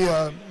going to be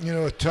a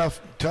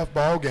tough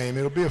ball game.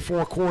 It'll be a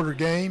 4-quarter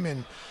game,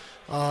 and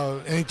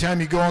anytime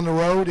you go on the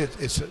road,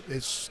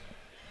 it's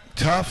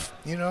tough,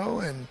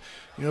 and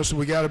so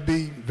we got to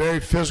be very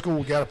physical.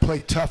 We got to play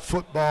tough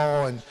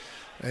football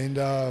and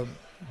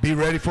be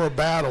ready for a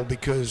battle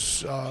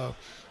because they're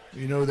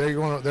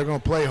going to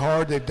play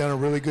hard. They've done a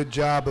really good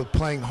job of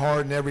playing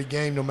hard in every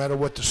game, no matter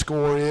what the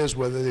score is,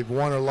 whether they've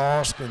won or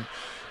lost, and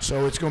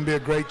so it's going to be a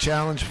great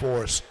challenge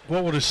for us.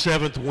 What would a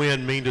 7th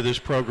win mean to this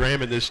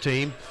program and this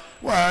team?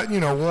 Well,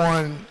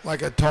 one,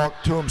 like I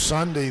talked to them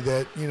Sunday,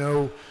 that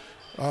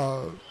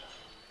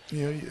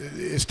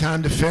it's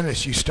time to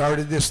finish. You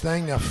started this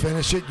thing, now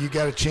finish it. You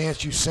got a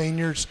chance, you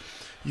seniors.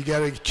 You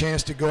got a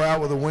chance to go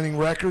out with a winning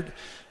record,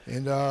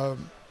 and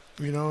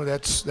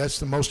that's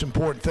the most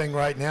important thing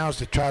right now is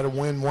to try to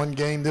win one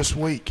game this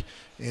week.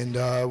 And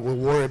we'll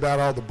worry about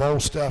all the bowl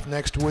stuff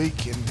next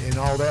week and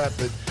all that,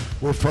 but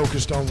we're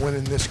focused on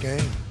winning this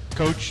game.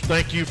 Coach,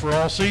 thank you for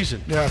all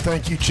season. Yeah,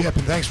 thank you, Chip,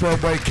 and thanks for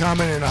everybody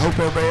coming, and I hope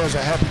everybody has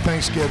a happy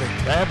Thanksgiving.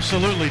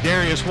 Absolutely.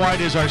 Darius White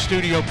is our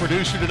studio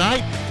producer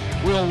tonight.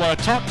 We'll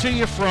talk to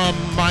you from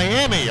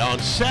Miami on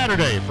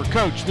Saturday. For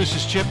Coach, this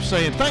is Chip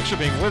saying thanks for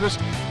being with us.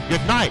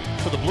 Good night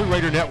for the Blue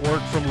Raider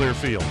Network from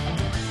Learfield.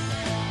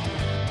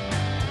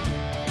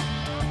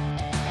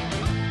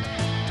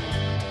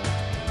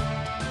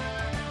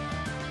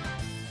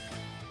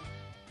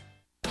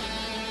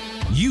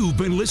 You've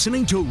been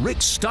listening to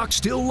Rick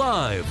Stockstill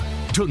Live.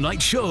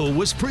 Tonight's show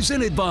was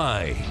presented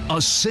by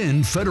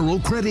Ascend Federal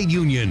Credit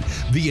Union,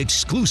 the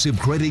exclusive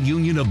credit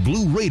union of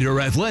Blue Raider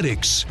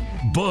Athletics.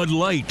 Bud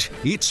Light,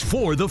 it's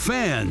for the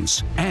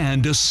fans.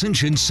 And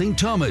Ascension St.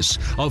 Thomas,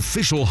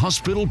 official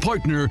hospital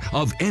partner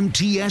of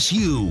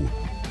MTSU.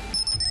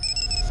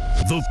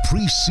 The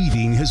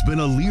preceding has been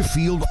a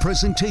Learfield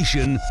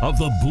presentation of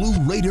the Blue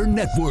Raider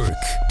Network.